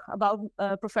dialogue about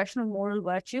professional moral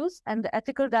virtues and the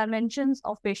ethical dimensions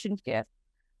of patient care.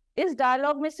 इस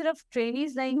dialogue में सिर्फ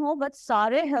trainees नहीं हो but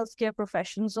सारे health care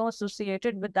professionals हो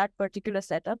associated with that particular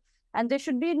setup, and they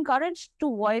should be encouraged to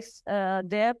voice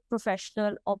their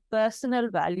professional or personal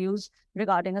values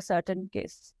regarding a certain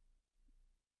case.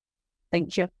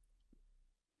 Thank you.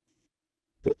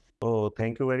 Oh,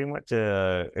 thank you very much.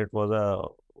 It was a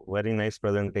very nice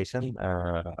presentation.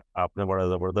 आपने बड़ा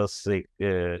ज़बरदस्त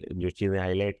एक जो चीज़ें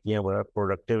highlight की हैं बड़ा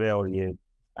productive है और ये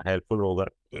हेल्पफुल होगा।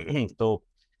 तो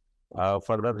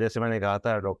फर्दर जैसे मैंने कहा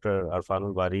था डॉक्टर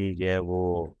अरफान बारी जो है वो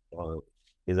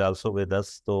इज़ आल्सो विद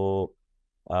अस, तो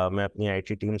मैं अपनी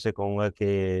आईटी टीम से कहूँगा कि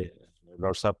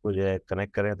डॉक्टर साहब को जो है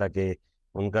कनेक्ट करें ताकि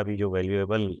उनका भी जो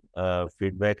वैल्यूएबल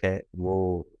फीडबैक है वो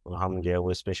हम जो है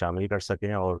वो इसमें शामिल कर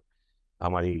सकें और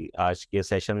हमारी आज के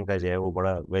सेशन का जो है वो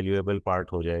बड़ा वैल्यूएबल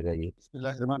पार्ट हो जाएगा ये।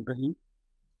 बिस्मिल्लाहिर्रहमानिर्रहीम।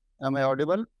 Am I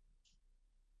audible?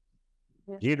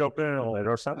 Ji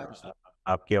doctor साहब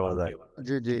आपकी आवाज़ आ रही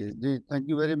है। जी, thank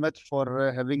you very much for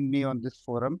having me on this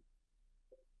forum.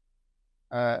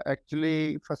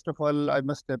 Actually, first of all, I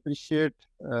must appreciate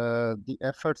the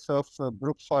efforts of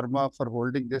Brig Pharma for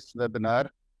holding this webinar,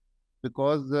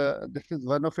 because this is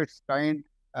one of its kind,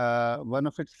 one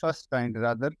of its first kind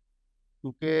rather,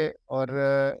 क्योंकि और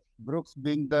brooks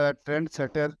being the trend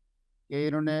setter, कि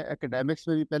इन्होंने academics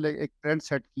में भी पहले एक trend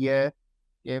set किया है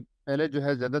कि पहले जो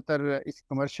है ज़्यादातर इस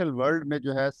कमर्शियल वर्ल्ड में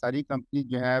जो है सारी कंपनी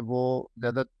जो है वो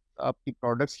ज़्यादा आपकी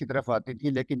प्रोडक्ट्स की तरफ आती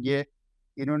थी, लेकिन ये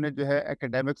इन्होंने जो है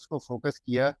एकेडमिक्स को फोकस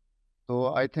किया। तो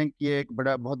आई थिंक ये एक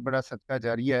बहुत बड़ा सदका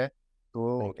जारिया है।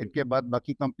 तो इनके बाद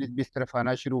बाकी कंपनीज भी इस तरफ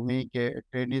आना शुरू हुई कि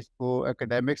ट्रेनिज को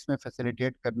एकेडमिक्स में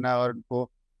फैसिलिटेट करना और उनको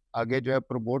आगे जो है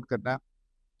प्रमोट करना।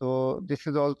 तो दिस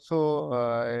इज़ ऑल्सो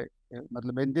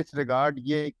मतलब इन दिस रिगार्ड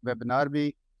ये एक वेबिनार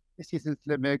भी इसी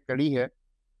सिलसिले में कड़ी है।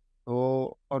 तो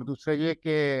और दूसरा ये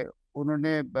कि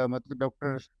उन्होंने मतलब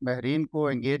डॉक्टर महरीन को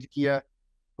एंगेज किया।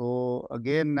 तो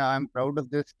again I am proud of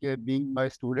this के बीइंग माय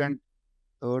स्टूडेंट।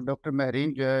 तो डॉक्टर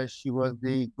महरीन जो है she was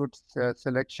the good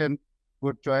selection,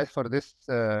 good choice for this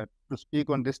to speak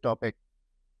on this topic.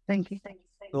 Thank you.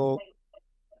 तो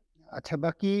अच्छा,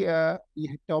 बाकी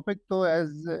ये टॉपिक तो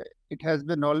as it has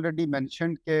been already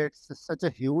mentioned कि it's such a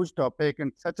huge topic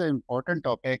and such an important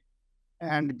topic,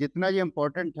 and जितना ये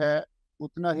important है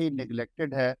उतना ही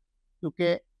neglected है,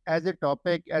 क्योंकि as a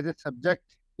topic, as a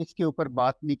subject इसके ऊपर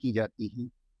बात नहीं की जाती है।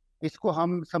 इसको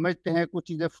हम समझते हैं, कुछ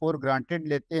चीज़ें for granted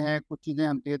लेते हैं, कुछ चीज़ें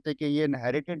हम कहते हैं कि ये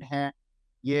inherited हैं,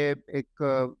 ये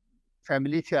एक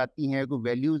फैमिली से आती हैं, कोई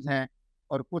वैल्यूज़ हैं,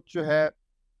 और कुछ जो है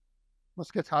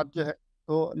उसके साथ जो है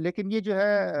तो लेकिन ये जो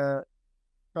है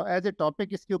तो एज ए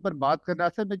टॉपिक इसके ऊपर बात करना,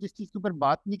 असल में जिस चीज़ के ऊपर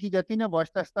बात नहीं की जाती ना वो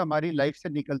आहिस्ता आहिस्ता हमारी लाइफ से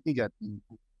निकलती जाती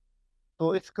है।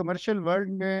 तो इस कमर्शियल वर्ल्ड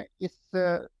में इस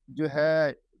जो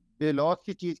है बेलॉस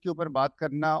की चीज़ के ऊपर बात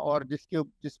करना और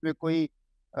जिसमें कोई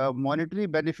मॉनेटरी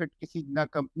बेनिफिट किसी ना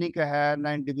कंपनी का है,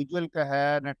 ना इंडिविजुअल का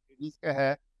है, ना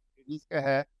ट्रेडीज का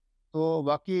है, तो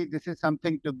वाकई this is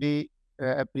something to be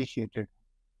appreciated.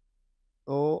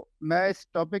 तो मैं इस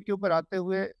टॉपिक के ऊपर आते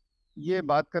हुए ये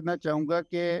बात करना चाहूँगा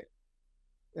कि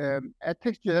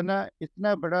एथिक्स जो है ना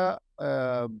इतना बड़ा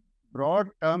ब्रॉड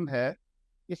टर्म है,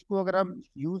 इसको अगर हम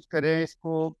यूज़ करें,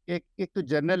 इसको एक तो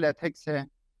जनरल एथिक्स है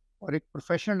और एक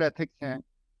प्रोफेशनल एथिक्स हैं,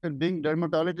 फिर बीइंग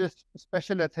डर्मेटोलॉजिस्ट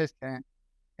स्पेशल एथिक्स हैं,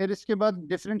 फिर इसके बाद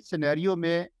डिफरेंट सिनेरियो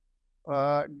में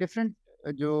डिफरेंट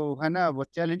जो है ना वो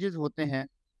चैलेंजेस होते हैं,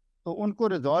 तो उनको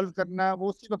रिजॉल्व करना वो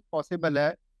उसी वक्त पॉसिबल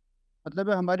है। मतलब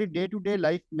हमारी डे टू डे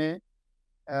लाइफ में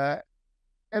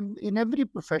in every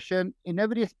profession, in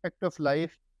every aspect of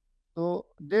life, so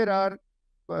there are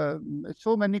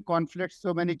so many conflicts,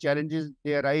 so many challenges,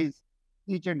 they arise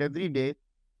each and every day.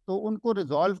 तो उनको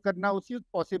रिजॉल्व करना उसी वक्त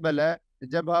पॉसिबल है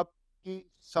जब आपकी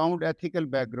साउंड एथिकल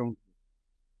बैकग्राउंड।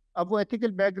 अब वो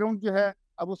एथिकल बैकग्राउंड जो है,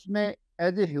 अब उसमें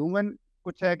एज ए ह्यूमन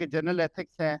कुछ है कि जनरल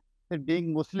एथिक्स हैं, फिर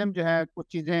बीइंग मुस्लिम जो है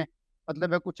कुछ चीज़ें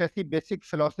मतलब है, कुछ ऐसी बेसिक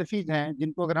फिलोसफीज हैं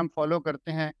जिनको अगर हम फॉलो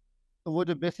करते हैं तो वो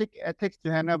जो बेसिक एथिक्स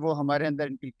जो है ना वो हमारे अंदर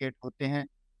इंटिग्रेट होते हैं।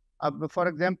 अब for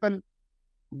example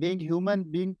being human,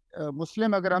 being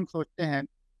मुस्लिम, अगर हम सोचते हैं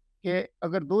कि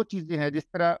अगर दो चीज़ें हैं, जिस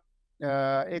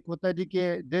तरह एक होता है जी कि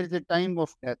there is a time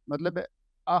of death, मतलब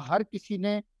हर किसी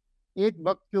ने एक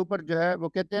वक्त के ऊपर जो है वो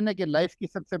कहते हैं ना कि लाइफ की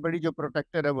सबसे बड़ी जो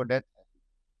प्रोटेक्टर है वो डेथ है।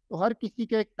 तो हर किसी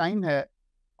का एक टाइम है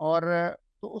और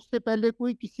तो उससे पहले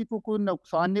कोई किसी को कोई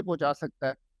नुकसान नहीं पहुंचा सकता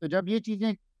है। तो जब ये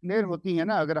चीज़ें क्लियर होती हैं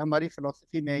ना, अगर हमारी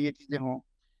फिलॉसफी में ये चीज़ें हों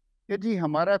कि जी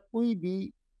हमारा कोई भी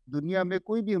दुनिया में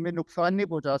कोई भी हमें नुकसान नहीं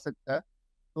पहुंचा सकता,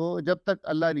 तो जब तक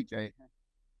अल्लाह नहीं चाहे।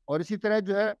 और इसी तरह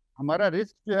जो है हमारा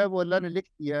रिस्क जो है वो अल्लाह ने लिख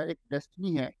दिया है, एक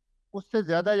डेस्टिनी है, उससे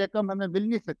ज़्यादा या कम हमें मिल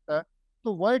नहीं सकता।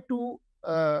 तो Y to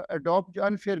adopt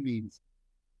unfair means,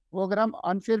 वो अगर हम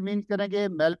अनफेयर मीन्स करेंगे,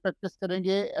 मेल प्रैक्टिस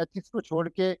करेंगे, एथिक्स को छोड़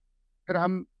के फिर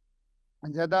हम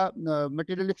ज़्यादा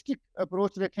मटेरियलिस्टिक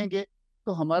अप्रोच रखेंगे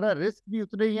तो हमारा रिस्क भी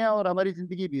उतना ही है और हमारी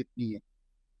ज़िंदगी भी उतनी है।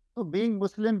 तो बीइंग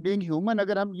मुस्लिम, बीइंग ह्यूमन,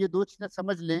 अगर हम ये दो चीज़ें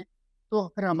समझ लें तो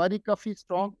फिर हमारी काफ़ी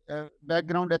स्ट्रॉन्ग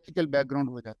बैकग्राउंड, एथिकल बैकग्राउंड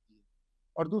हो जाती है।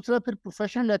 और दूसरा फिर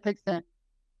प्रोफेशनल एथिक्स हैं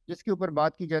जिसके ऊपर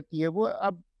बात की जाती है, वो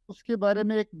अब उसके बारे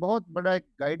में एक बहुत बड़ा एक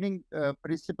गाइडिंग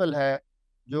प्रिंसिपल है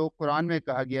जो कुरान में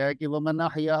कहा गया है कि वमन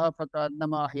अहयाहा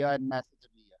फकअन्नमा अहया अन्नास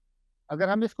जमीआ। अगर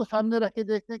हम इसको सामने रख के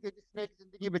देखते हैं कि जिसने एक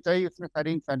जिंदगी बचाई उसने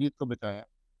सारी इंसानियत को बचाया,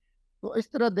 तो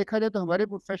इस तरह देखा जाए तो हमारे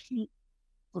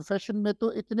प्रोफेशन में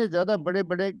तो इतने ज़्यादा बड़े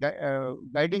बड़े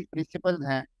गाइडिंग प्रिंसिपल्स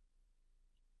हैं।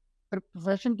 फिर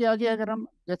प्रोफेशन के आगे अगर हम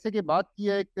जैसे कि बात की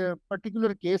है एक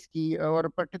पर्टिकुलर केस की और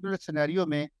पर्टिकुलर सिनेरियो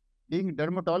में, बीइंग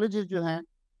डर्मेटोलॉजिस्ट जो हैं,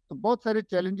 तो बहुत सारे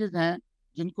चैलेंजेस हैं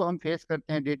जिनको हम फेस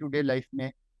करते हैं डे टू डे लाइफ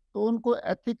में। तो उनको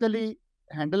एथिकली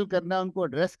हैंडल करना, उनको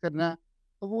एड्रेस करना,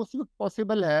 तो वो उस वक्त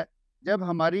पॉसिबल है जब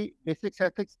हमारी बेसिक्स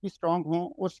एथिक्स भी स्ट्रांग हों।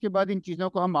 उसके बाद इन चीज़ों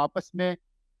को हम आपस में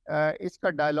इसका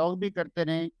डायलॉग भी करते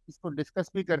रहें, इसको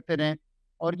डिस्कस भी करते रहें,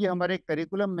 और ये हमारे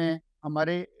करिकुलम में,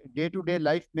 हमारे डे टू डे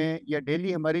लाइफ में या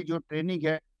डेली हमारी जो ट्रेनिंग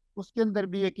है उसके अंदर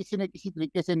भी ये किसी न किसी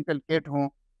तरीके से इनकलकेट हों।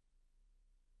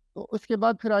 तो उसके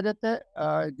बाद फिर आ जाता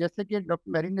है जैसे कि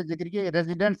डॉक्टर मेहरीन ने जिक्र किया,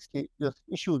 रेजिडेंट्स के जो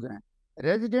इश्यूज हैं,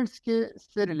 रेजिडेंट्स के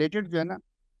से रिलेटेड जो है ना,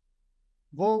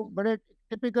 वो बड़े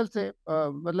टिपिकल से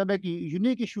मतलब है कि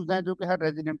यूनिक इश्यूज हैं जो कि हर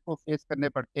रेजिडेंट को फेस करने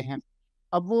पड़ते हैं।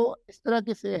 अब वो इस तरह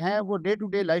के से हैं, वो डे टू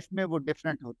डे लाइफ में वो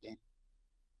डिफरेंट होते हैं।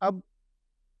 अब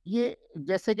ये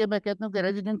जैसे कि मैं कहता हूँ कि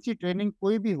रेजिडेंसी ट्रेनिंग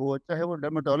कोई भी हो, चाहे वो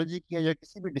डर्मेटोलॉजी की है या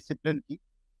किसी भी डिसिप्लिन की,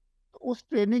 तो उस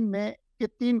ट्रेनिंग में के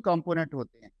 3 कंपोनेंट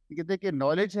होते हैं कि देखिए,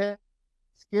 नॉलेज है,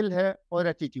 स्किल है और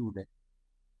एटीट्यूड है।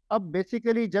 अब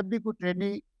बेसिकली जब भी कोई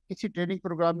ट्रेनिंग किसी ट्रेनिंग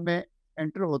प्रोग्राम में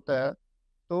एंटर होता है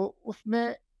तो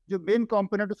उसमें जो मेन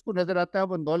कंपोनेंट उसको नजर आता है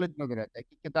वो नॉलेज नजर आता है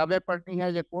कि किताबें पढ़नी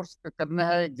है या कोर्स करना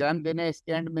है, एग्जाम देना है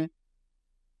इसके एंड में।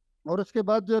 और उसके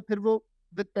बाद जो है फिर वो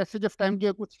विद पैसेज ऑफ टाइम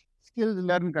के कुछ स्किल्स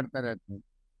लर्न करता रहता है।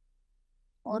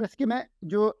 और इसके में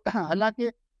जो हालांकि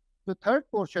जो थर्ड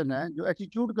पोर्शन है, जो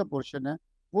एटीट्यूड का पोर्शन है,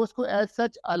 वो उसको एज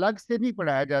सच अलग से नहीं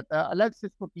पढ़ाया जाता, अलग से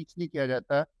इसको टीच नहीं किया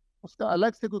जाता, उसका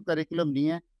अलग से कोई करिकुलम नहीं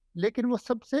है। लेकिन वो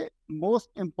सबसे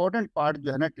मोस्ट इम्पोर्टेंट पार्ट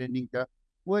जो है ना ट्रेनिंग का,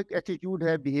 वो एक एटीट्यूड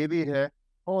है, बिहेवियर है,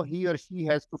 हाउ ही और she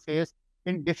has to face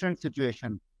in different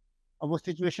situation. अब वो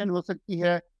सिचुएशन हो सकती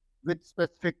है विद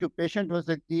स्पेसिफिक टू पेशेंट, हो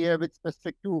सकती है विद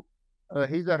स्पेसिफिक टू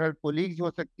हिज और हर कोलीग्स,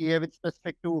 हो सकती है विद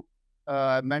स्पेसिफिक टू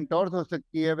मेंटोर्स, हो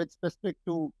सकती है with specific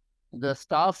to the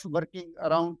staff working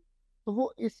around. तो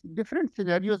वो इस डिफरेंट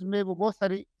सिनेरियोज में वो बहुत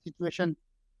सारी सिचुएशन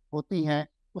होती हैं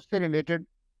उससे रिलेटेड।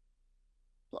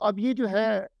 तो अब ये जो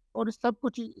है, और इस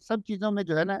सब चीज़ों में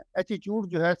जो है ना, एटीट्यूड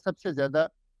जो है सबसे ज़्यादा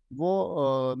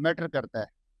वो मैटर करता है।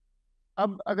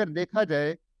 अब अगर देखा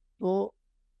जाए तो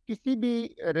किसी भी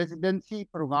रेजिडेंसी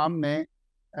प्रोग्राम में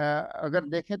अगर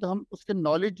देखें तो हम उसके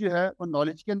नॉलेज जो है, वो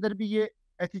नॉलेज के अंदर भी ये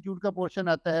एटीट्यूड का पोर्शन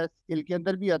आता है, स्किल के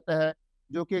अंदर भी आता है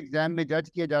जो कि एग्जाम में जज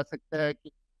किया जा सकता है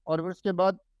कि, और फिर उसके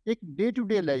बाद एक डे टू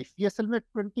डे लाइफ, ये असल में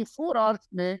 24 आवर्स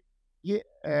में ये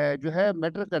जो है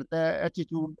मैटर करता है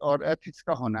एटीट्यूड और एथिक्स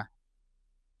का होना।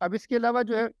 अब इसके अलावा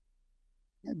जो है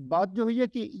बात जो हुई है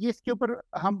कि ये इसके ऊपर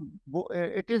हम वो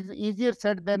it is easier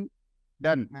said then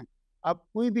done है। अब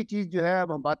कोई भी चीज़ जो है,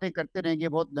 अब हम बातें करते रहेंगे,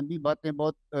 बहुत लंबी बातें,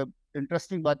 बहुत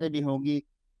इंटरेस्टिंग बातें भी होंगी,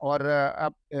 और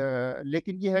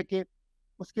लेकिन ये है कि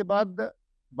उसके बाद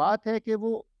बात है कि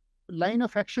वो लाइन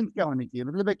ऑफ एक्शन क्या होनी चाहिए,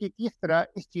 मतलब है कि किस तरह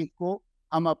इस चीज़ को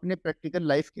हम अपने प्रैक्टिकल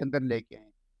लाइफ के अंदर लेके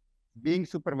आए। Being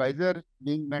supervisor,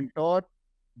 being mentor,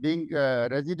 being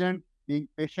resident, being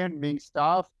patient, being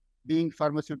staff, being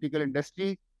pharmaceutical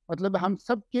industry, मतलब हम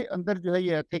सब के अंदर जो है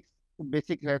ये एथिक्स,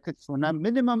 बेसिक एथिक्स होना,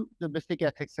 मिनिमम जो बेसिक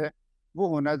एथिक्स है वो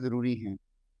होना ज़रूरी है।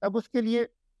 अब उसके लिए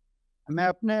मैं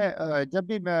अपने जब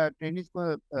भी मैं ट्रेनिंग्स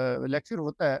को लेक्चर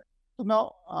होता है तो मैं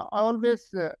always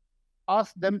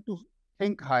ask them to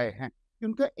think high हैं कि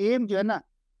उनका एम जो है ना,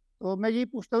 तो मैं यही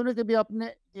पूछता हूँ ना कि भी आपने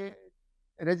ये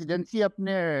रेजिडेंसी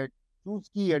आपने चूज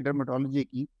की है डर्मेटोलॉजी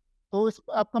की, तो इस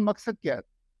आपका मकसद क्या है?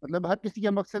 मतलब हर किसी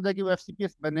का मकसद है कि वो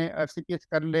एफसीपीएस बने, एफसीपीएस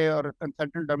कर ले और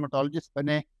कंसल्टेंट डर्मेटोलॉजिस्ट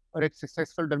बने और एक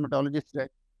सक्सेसफुल डर्मेटोलॉजिस्ट रहे।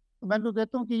 तो मैं तो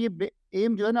कहता हूँ कि ये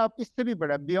एम जो है ना, आप इससे भी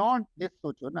बड़ा बियॉन्ड दिस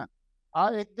सोचो ना।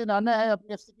 एक दिन आना है,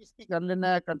 अपनी एफसीपीएस भी कर लेना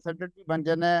है, कंसल्टेंट भी बन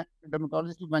जाना है,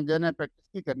 डर्मेटोलॉजिस्ट भी बन जाना है, प्रैक्टिस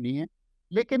भी करनी है।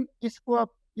 लेकिन इसको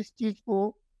आप इस चीज़ को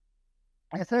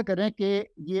ऐसा करें कि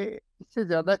ये इससे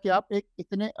ज़्यादा कि आप एक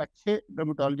इतने अच्छे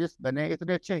डर्मेटोलॉजिस्ट बने,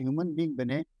 इतने अच्छे ह्यूमन बीइंग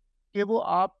बने कि वो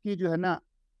आपकी जो है ना,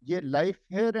 ये life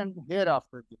hair and hair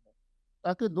after जो है,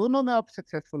 ताकि दोनों में आप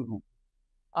सक्सेसफुल हों।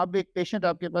 अब एक पेशेंट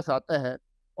आपके पास आता है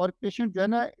और पेशेंट जो है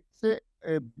ना, it's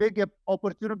big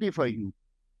opportunity for you,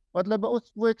 मतलब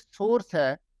उस वो एक सोर्स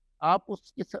है आप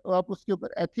उसके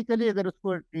ऊपर एथिकली अगर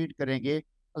उसको ट्रीट करेंगे,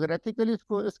 अगर एथिकली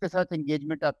उसके साथ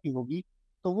एंगेजमेंट आपकी होगी,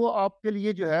 तो वो आपके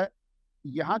लिए जो है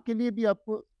यहाँ के लिए भी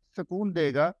आपको सुकून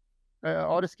देगा।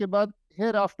 और इसके बाद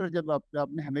हेयर आफ्टर जब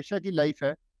आपने हमेशा की लाइफ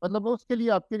है, मतलब वो उसके लिए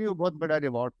आपके लिए वो बहुत बड़ा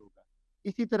रिवॉर्ड होगा।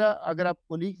 इसी तरह अगर आप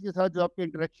कोलीग्स के साथ जो आपके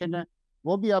इंटरेक्शन है,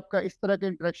 वो भी आपका इस तरह का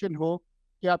इंटरेक्शन हो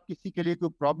कि आप किसी के लिए कोई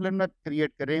प्रॉब्लम ना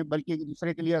क्रिएट करें, बल्कि एक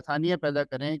दूसरे के लिए आसानियाँ पैदा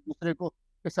करें, एक दूसरे को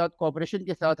के साथ कोऑपरेशन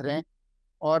के साथ रहें,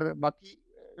 और बाकी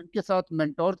उनके साथ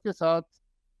मेंटोर्स के साथ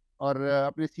और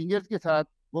अपने सीनियर्स के साथ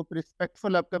वो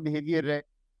रिस्पेक्टफुल आपका बिहेवियर है।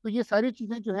 तो ये सारी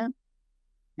चीज़ें जो हैं,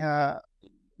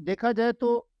 देखा जाए तो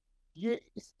ये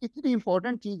इतनी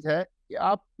इम्पोर्टेंट चीज़ है कि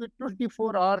आप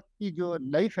 24 आवर की जो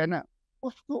लाइफ है ना,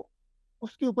 उसको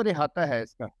उसके ऊपर अहाता है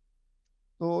इसका।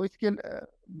 तो इसके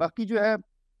बाकी जो है,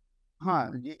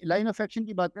 हाँ, ये लाइन ऑफ एक्शन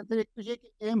की बात करते हैं, एक तो ये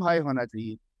कि एम हाई होना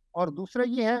चाहिए, और दूसरा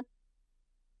ये है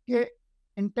कि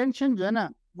इंटेंशन जो है ना,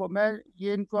 वो मैं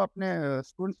ये इनको अपने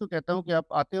स्टूडेंट्स को कहता हूँ कि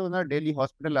आप आते हो ना, डेली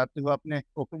हॉस्पिटल आते हो, आपने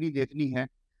ओपीडी देखनी है,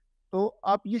 तो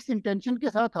आप इस इंटेंशन के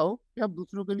साथ आओ कि आप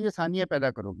दूसरों के लिए आसानियाँ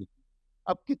पैदा करोगे।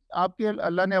 आपके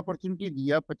अल्लाह ने अपॉर्चुनिटी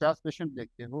दिया, 50 पेशेंट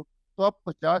देखते हो, तो आप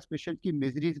 50 पेशेंट की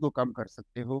मिजरीज को कम कर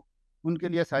सकते हो, उनके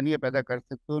लिए आसानियाँ पैदा कर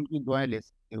सकते हो, उनकी दुआएं ले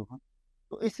सकते हो। हाँ,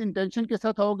 तो इस इंटेंशन के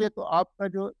साथ आओगे तो आपका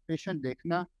जो पेशेंट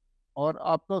देखना और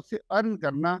आपका उससे अर्न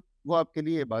करना, वो आपके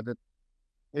लिए इबादत।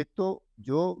 एक तो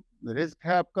जो रिस्क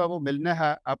है आपका वो मिलना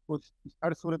है, आपको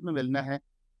हर सूरत में मिलना है,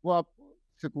 वो आपको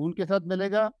सुकून के साथ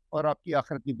मिलेगा और आपकी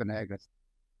आखिरत भी बनाएगा।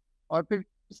 और फिर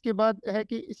इसके बाद है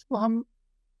कि इसको हम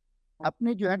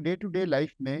अपने जो है डे टू डे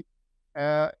लाइफ में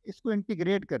इसको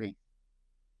इंटीग्रेट करें,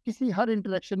 किसी हर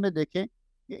इंटरेक्शन में देखें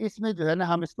कि इसमें जो है ना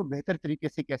हम इसको बेहतर तरीके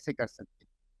से कैसे कर सकते हैं।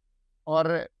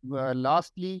 और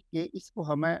लास्टली कि इसको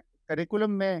हमें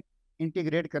करिकुलम में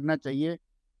इंटीग्रेट करना चाहिए।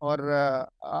 और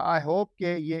आई होप कि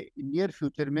ये नियर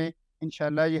फ्यूचर में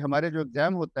इंशाल्लाह ये हमारे जो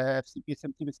एग्ज़ाम होता है,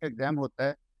 FCPSMC में इसका एग्ज़ाम होता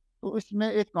है, तो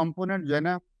इसमें एक कंपोनेंट जो है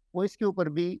ना, वो इसके ऊपर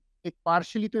भी एक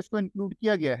पार्शली तो इसको इंक्लूड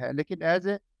किया गया है, लेकिन एज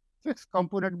ए फिक्स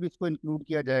कंपोनेंट भी इसको इंक्लूड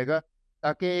किया जाएगा,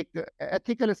 ताकि एक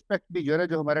एथिकल एस्पेक्ट भी जो है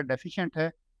जो हमारा डेफिशिएंट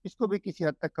है, इसको भी किसी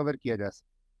हद तक कवर किया जा सके।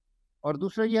 और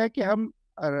दूसरा यह है कि हम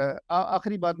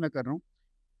आखिरी बात मैं कर रहा हूँ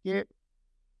कि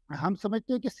हम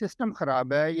समझते हैं कि सिस्टम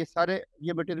खराब है,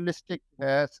 ये मटेरियलिस्टिक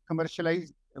है,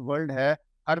 कमर्शलाइज वर्ल्ड है,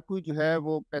 हर कोई जो है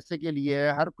वो पैसे के लिए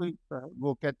है, हर कोई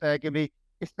वो कहता है कि भाई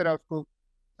इस तरह उसको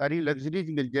सारी लग्जरीज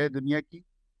मिल जाए दुनिया की,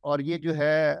 और ये जो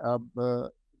है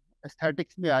अब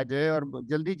एस्थेटिक्स में आ जाए और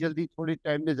जल्दी जल्दी थोड़ी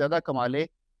टाइम में ज़्यादा कमा ले,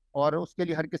 और उसके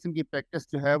लिए हर किस्म की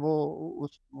प्रैक्टिस जो है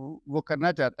वो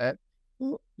करना चाहता है।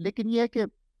 तो लेकिन ये है कि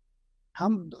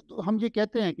हम ये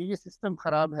कहते हैं कि ये सिस्टम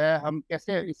खराब है, हम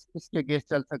कैसे इसके अगेंस्ट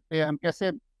चल सकते हैं, हम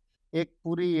कैसे एक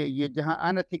पूरी ये जहाँ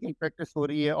अनएथिकल प्रैक्टिस हो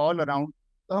रही है ऑल अराउंड,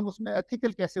 तो हम उसमें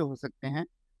एथिकल कैसे हो सकते हैं।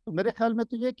 तो मेरे ख्याल में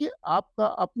तो ये कि आपका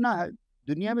अपना है,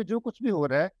 दुनिया में जो कुछ भी हो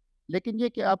रहा है, लेकिन ये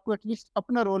कि आपको एटलीस्ट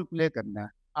अपना रोल प्ले करना है,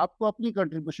 आपको अपनी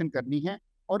कंट्रीब्यूशन करनी है,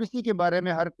 और इसी के बारे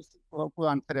में हर किसी को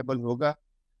आंसरेबल होगा।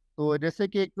 तो जैसे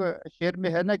कि एक शेर में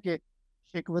है ना कि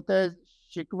शिकवत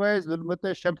शिकवा जुल्मत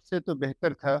शब्द से तो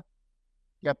बेहतर था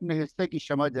कि अपने हिस्से की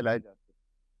शमع जलाए जाते।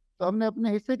 तो हमने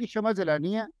अपने हिस्से की शमع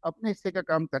जलानी है, अपने हिस्से का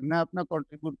काम करना है, अपना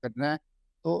कंट्रीब्यूट करना है।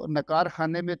 तो नकार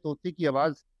खाने में तोती की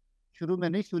आवाज़ शुरू में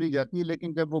नहीं सुनी जाती,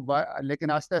 लेकिन जब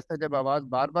लेकिन आस्ते आस्ते जब आवाज़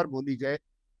बार बार बोली जाए,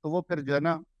 तो वो फिर जो है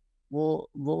ना,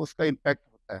 वो उसका इम्पैक्ट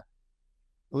होता है।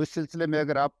 तो इस सिलसिले में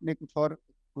अगर आपने कुछ और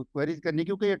क्वेरीज करनी,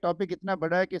 क्योंकि ये टॉपिक इतना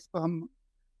बड़ा है कि इसको हम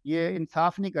ये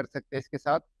इंसाफ नहीं कर सकते इसके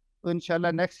साथ, तो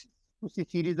इंशाल्लाह नेक्स्ट उसी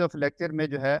सीरीज ऑफ लेक्चर में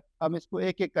जो है हम इसको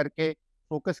एक एक करके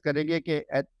फोकस करेंगे कि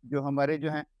जो हमारे जो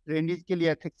हैं ट्रेनीज के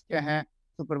लिए एथिक्स क्या हैं,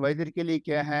 सुपरवाइजर के लिए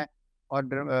क्या है,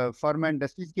 और फार्मा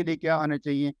इंडस्ट्रीज के लिए क्या होना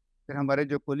चाहिए, फिर हमारे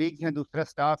जो कोलीग्स हैं, दूसरा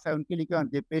स्टाफ है, उनके लिए क्या होना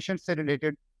चाहिए, पेशेंट से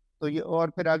रिलेटेड। तो ये, और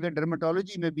फिर आगे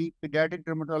डर्माटोलॉजी में भी पीडियाट्रिक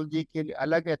डर्माटोलॉजी के लिए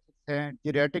अलग एथिक्स हैं,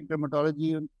 जीरियाट्रिक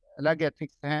डर्माटोलॉजी अलग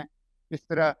एथिक्स हैं। इस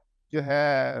तरह जो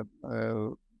है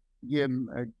ये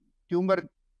ट्यूमर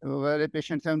वाले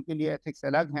पेशेंट्स हैं, उनके लिए एथिक्स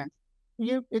अलग हैं। तो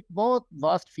ये एक बहुत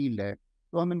वास्ट फील्ड है।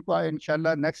 तो हम इनको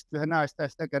इंशाल्लाह नेक्स्ट जो है ना आहिस्ता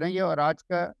आहिस्ता करेंगे। और आज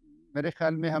का मेरे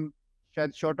ख्याल में हम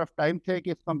शायद शॉर्ट ऑफ टाइम थे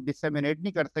कि इसको हम डिसेमिनेट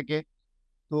नहीं कर सके,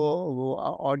 तो वो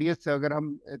ऑडियंस से अगर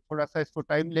हम थोड़ा सा इसको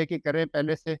टाइम लेके करें,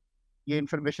 पहले से ये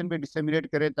इन्फॉर्मेशन भी डिसेमिनेट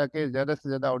करें, ताकि ज़्यादा से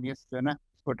ज़्यादा ऑडियंस जो है ना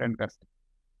इसको अटेंड कर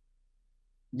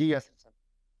सके। जी यासिर साहब।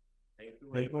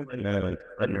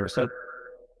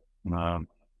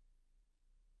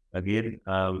 अगेन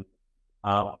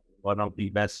आप one of the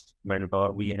best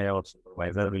mentor भी है और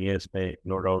सुपरवाइजर भी है, इसमें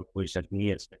नो डाउट कोई शक नहीं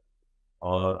है इसमें।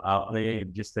 और आपने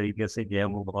जिस तरीके से किया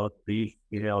वो बहुत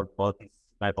ब्रीफ है, और बहुत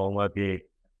मैं कहूँगा कि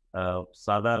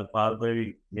सादा अल्फाज में भी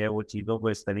ये वो चीज़ों को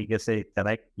इस तरीके से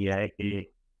कनेक्ट किया है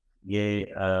कि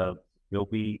ये जो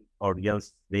भी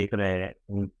ऑडियंस देख रहे हैं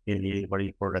उनके लिए बड़ी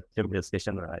प्रोडक्टिव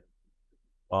डिस्कशन रहा है,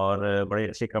 और बड़े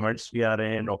अच्छे कमेंट्स भी आ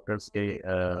रहे हैं डॉक्टर्स के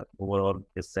ओवरऑल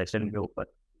इस सेशन के ऊपर।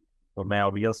 तो मैं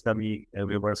ऑडियंस का भी,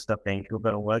 व्यूवर्स का थैंक यू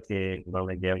करूँगा कि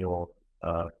उन्होंने जो है वो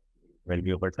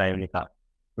वैल्यूएबल टाइम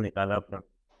निकाला अपना।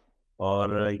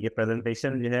 और ये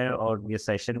प्रेजेंटेशन जो है और ये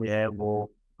सेशन जो है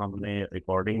वो हमने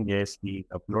रिकॉर्डिंग जो है इसकी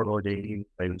अपलोड हो जाएगी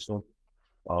वेरी सून,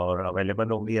 और अवेलेबल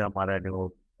होगी हमारा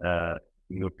जो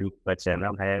यूट्यूब का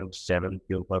चैनल है, उस चैनल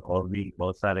के ऊपर और भी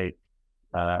बहुत सारे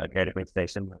एकेडमिक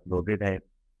सेशन अपलोडेड है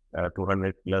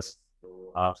 200 प्लस।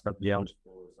 तो आप सब जो है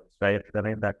उसको सब्सक्राइब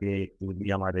करें ताकि जो भी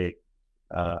हमारे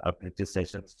अपने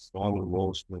सेशन वो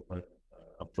उसके ऊपर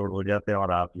अपलोड हो जाते हैं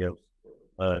और आप जो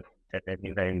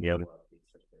अटेंडिंग टाइम जो है।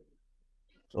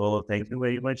 So thank you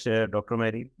very much, Dr.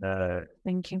 Mary.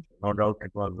 Thank you. No doubt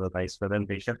it was a nice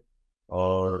presentation.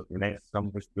 और नेक्स्ट हम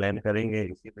कुछ प्लान करेंगे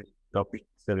इसी टॉपिक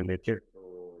से रिलेटेड।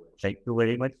 तो थैंक यू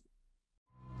वेरी मच।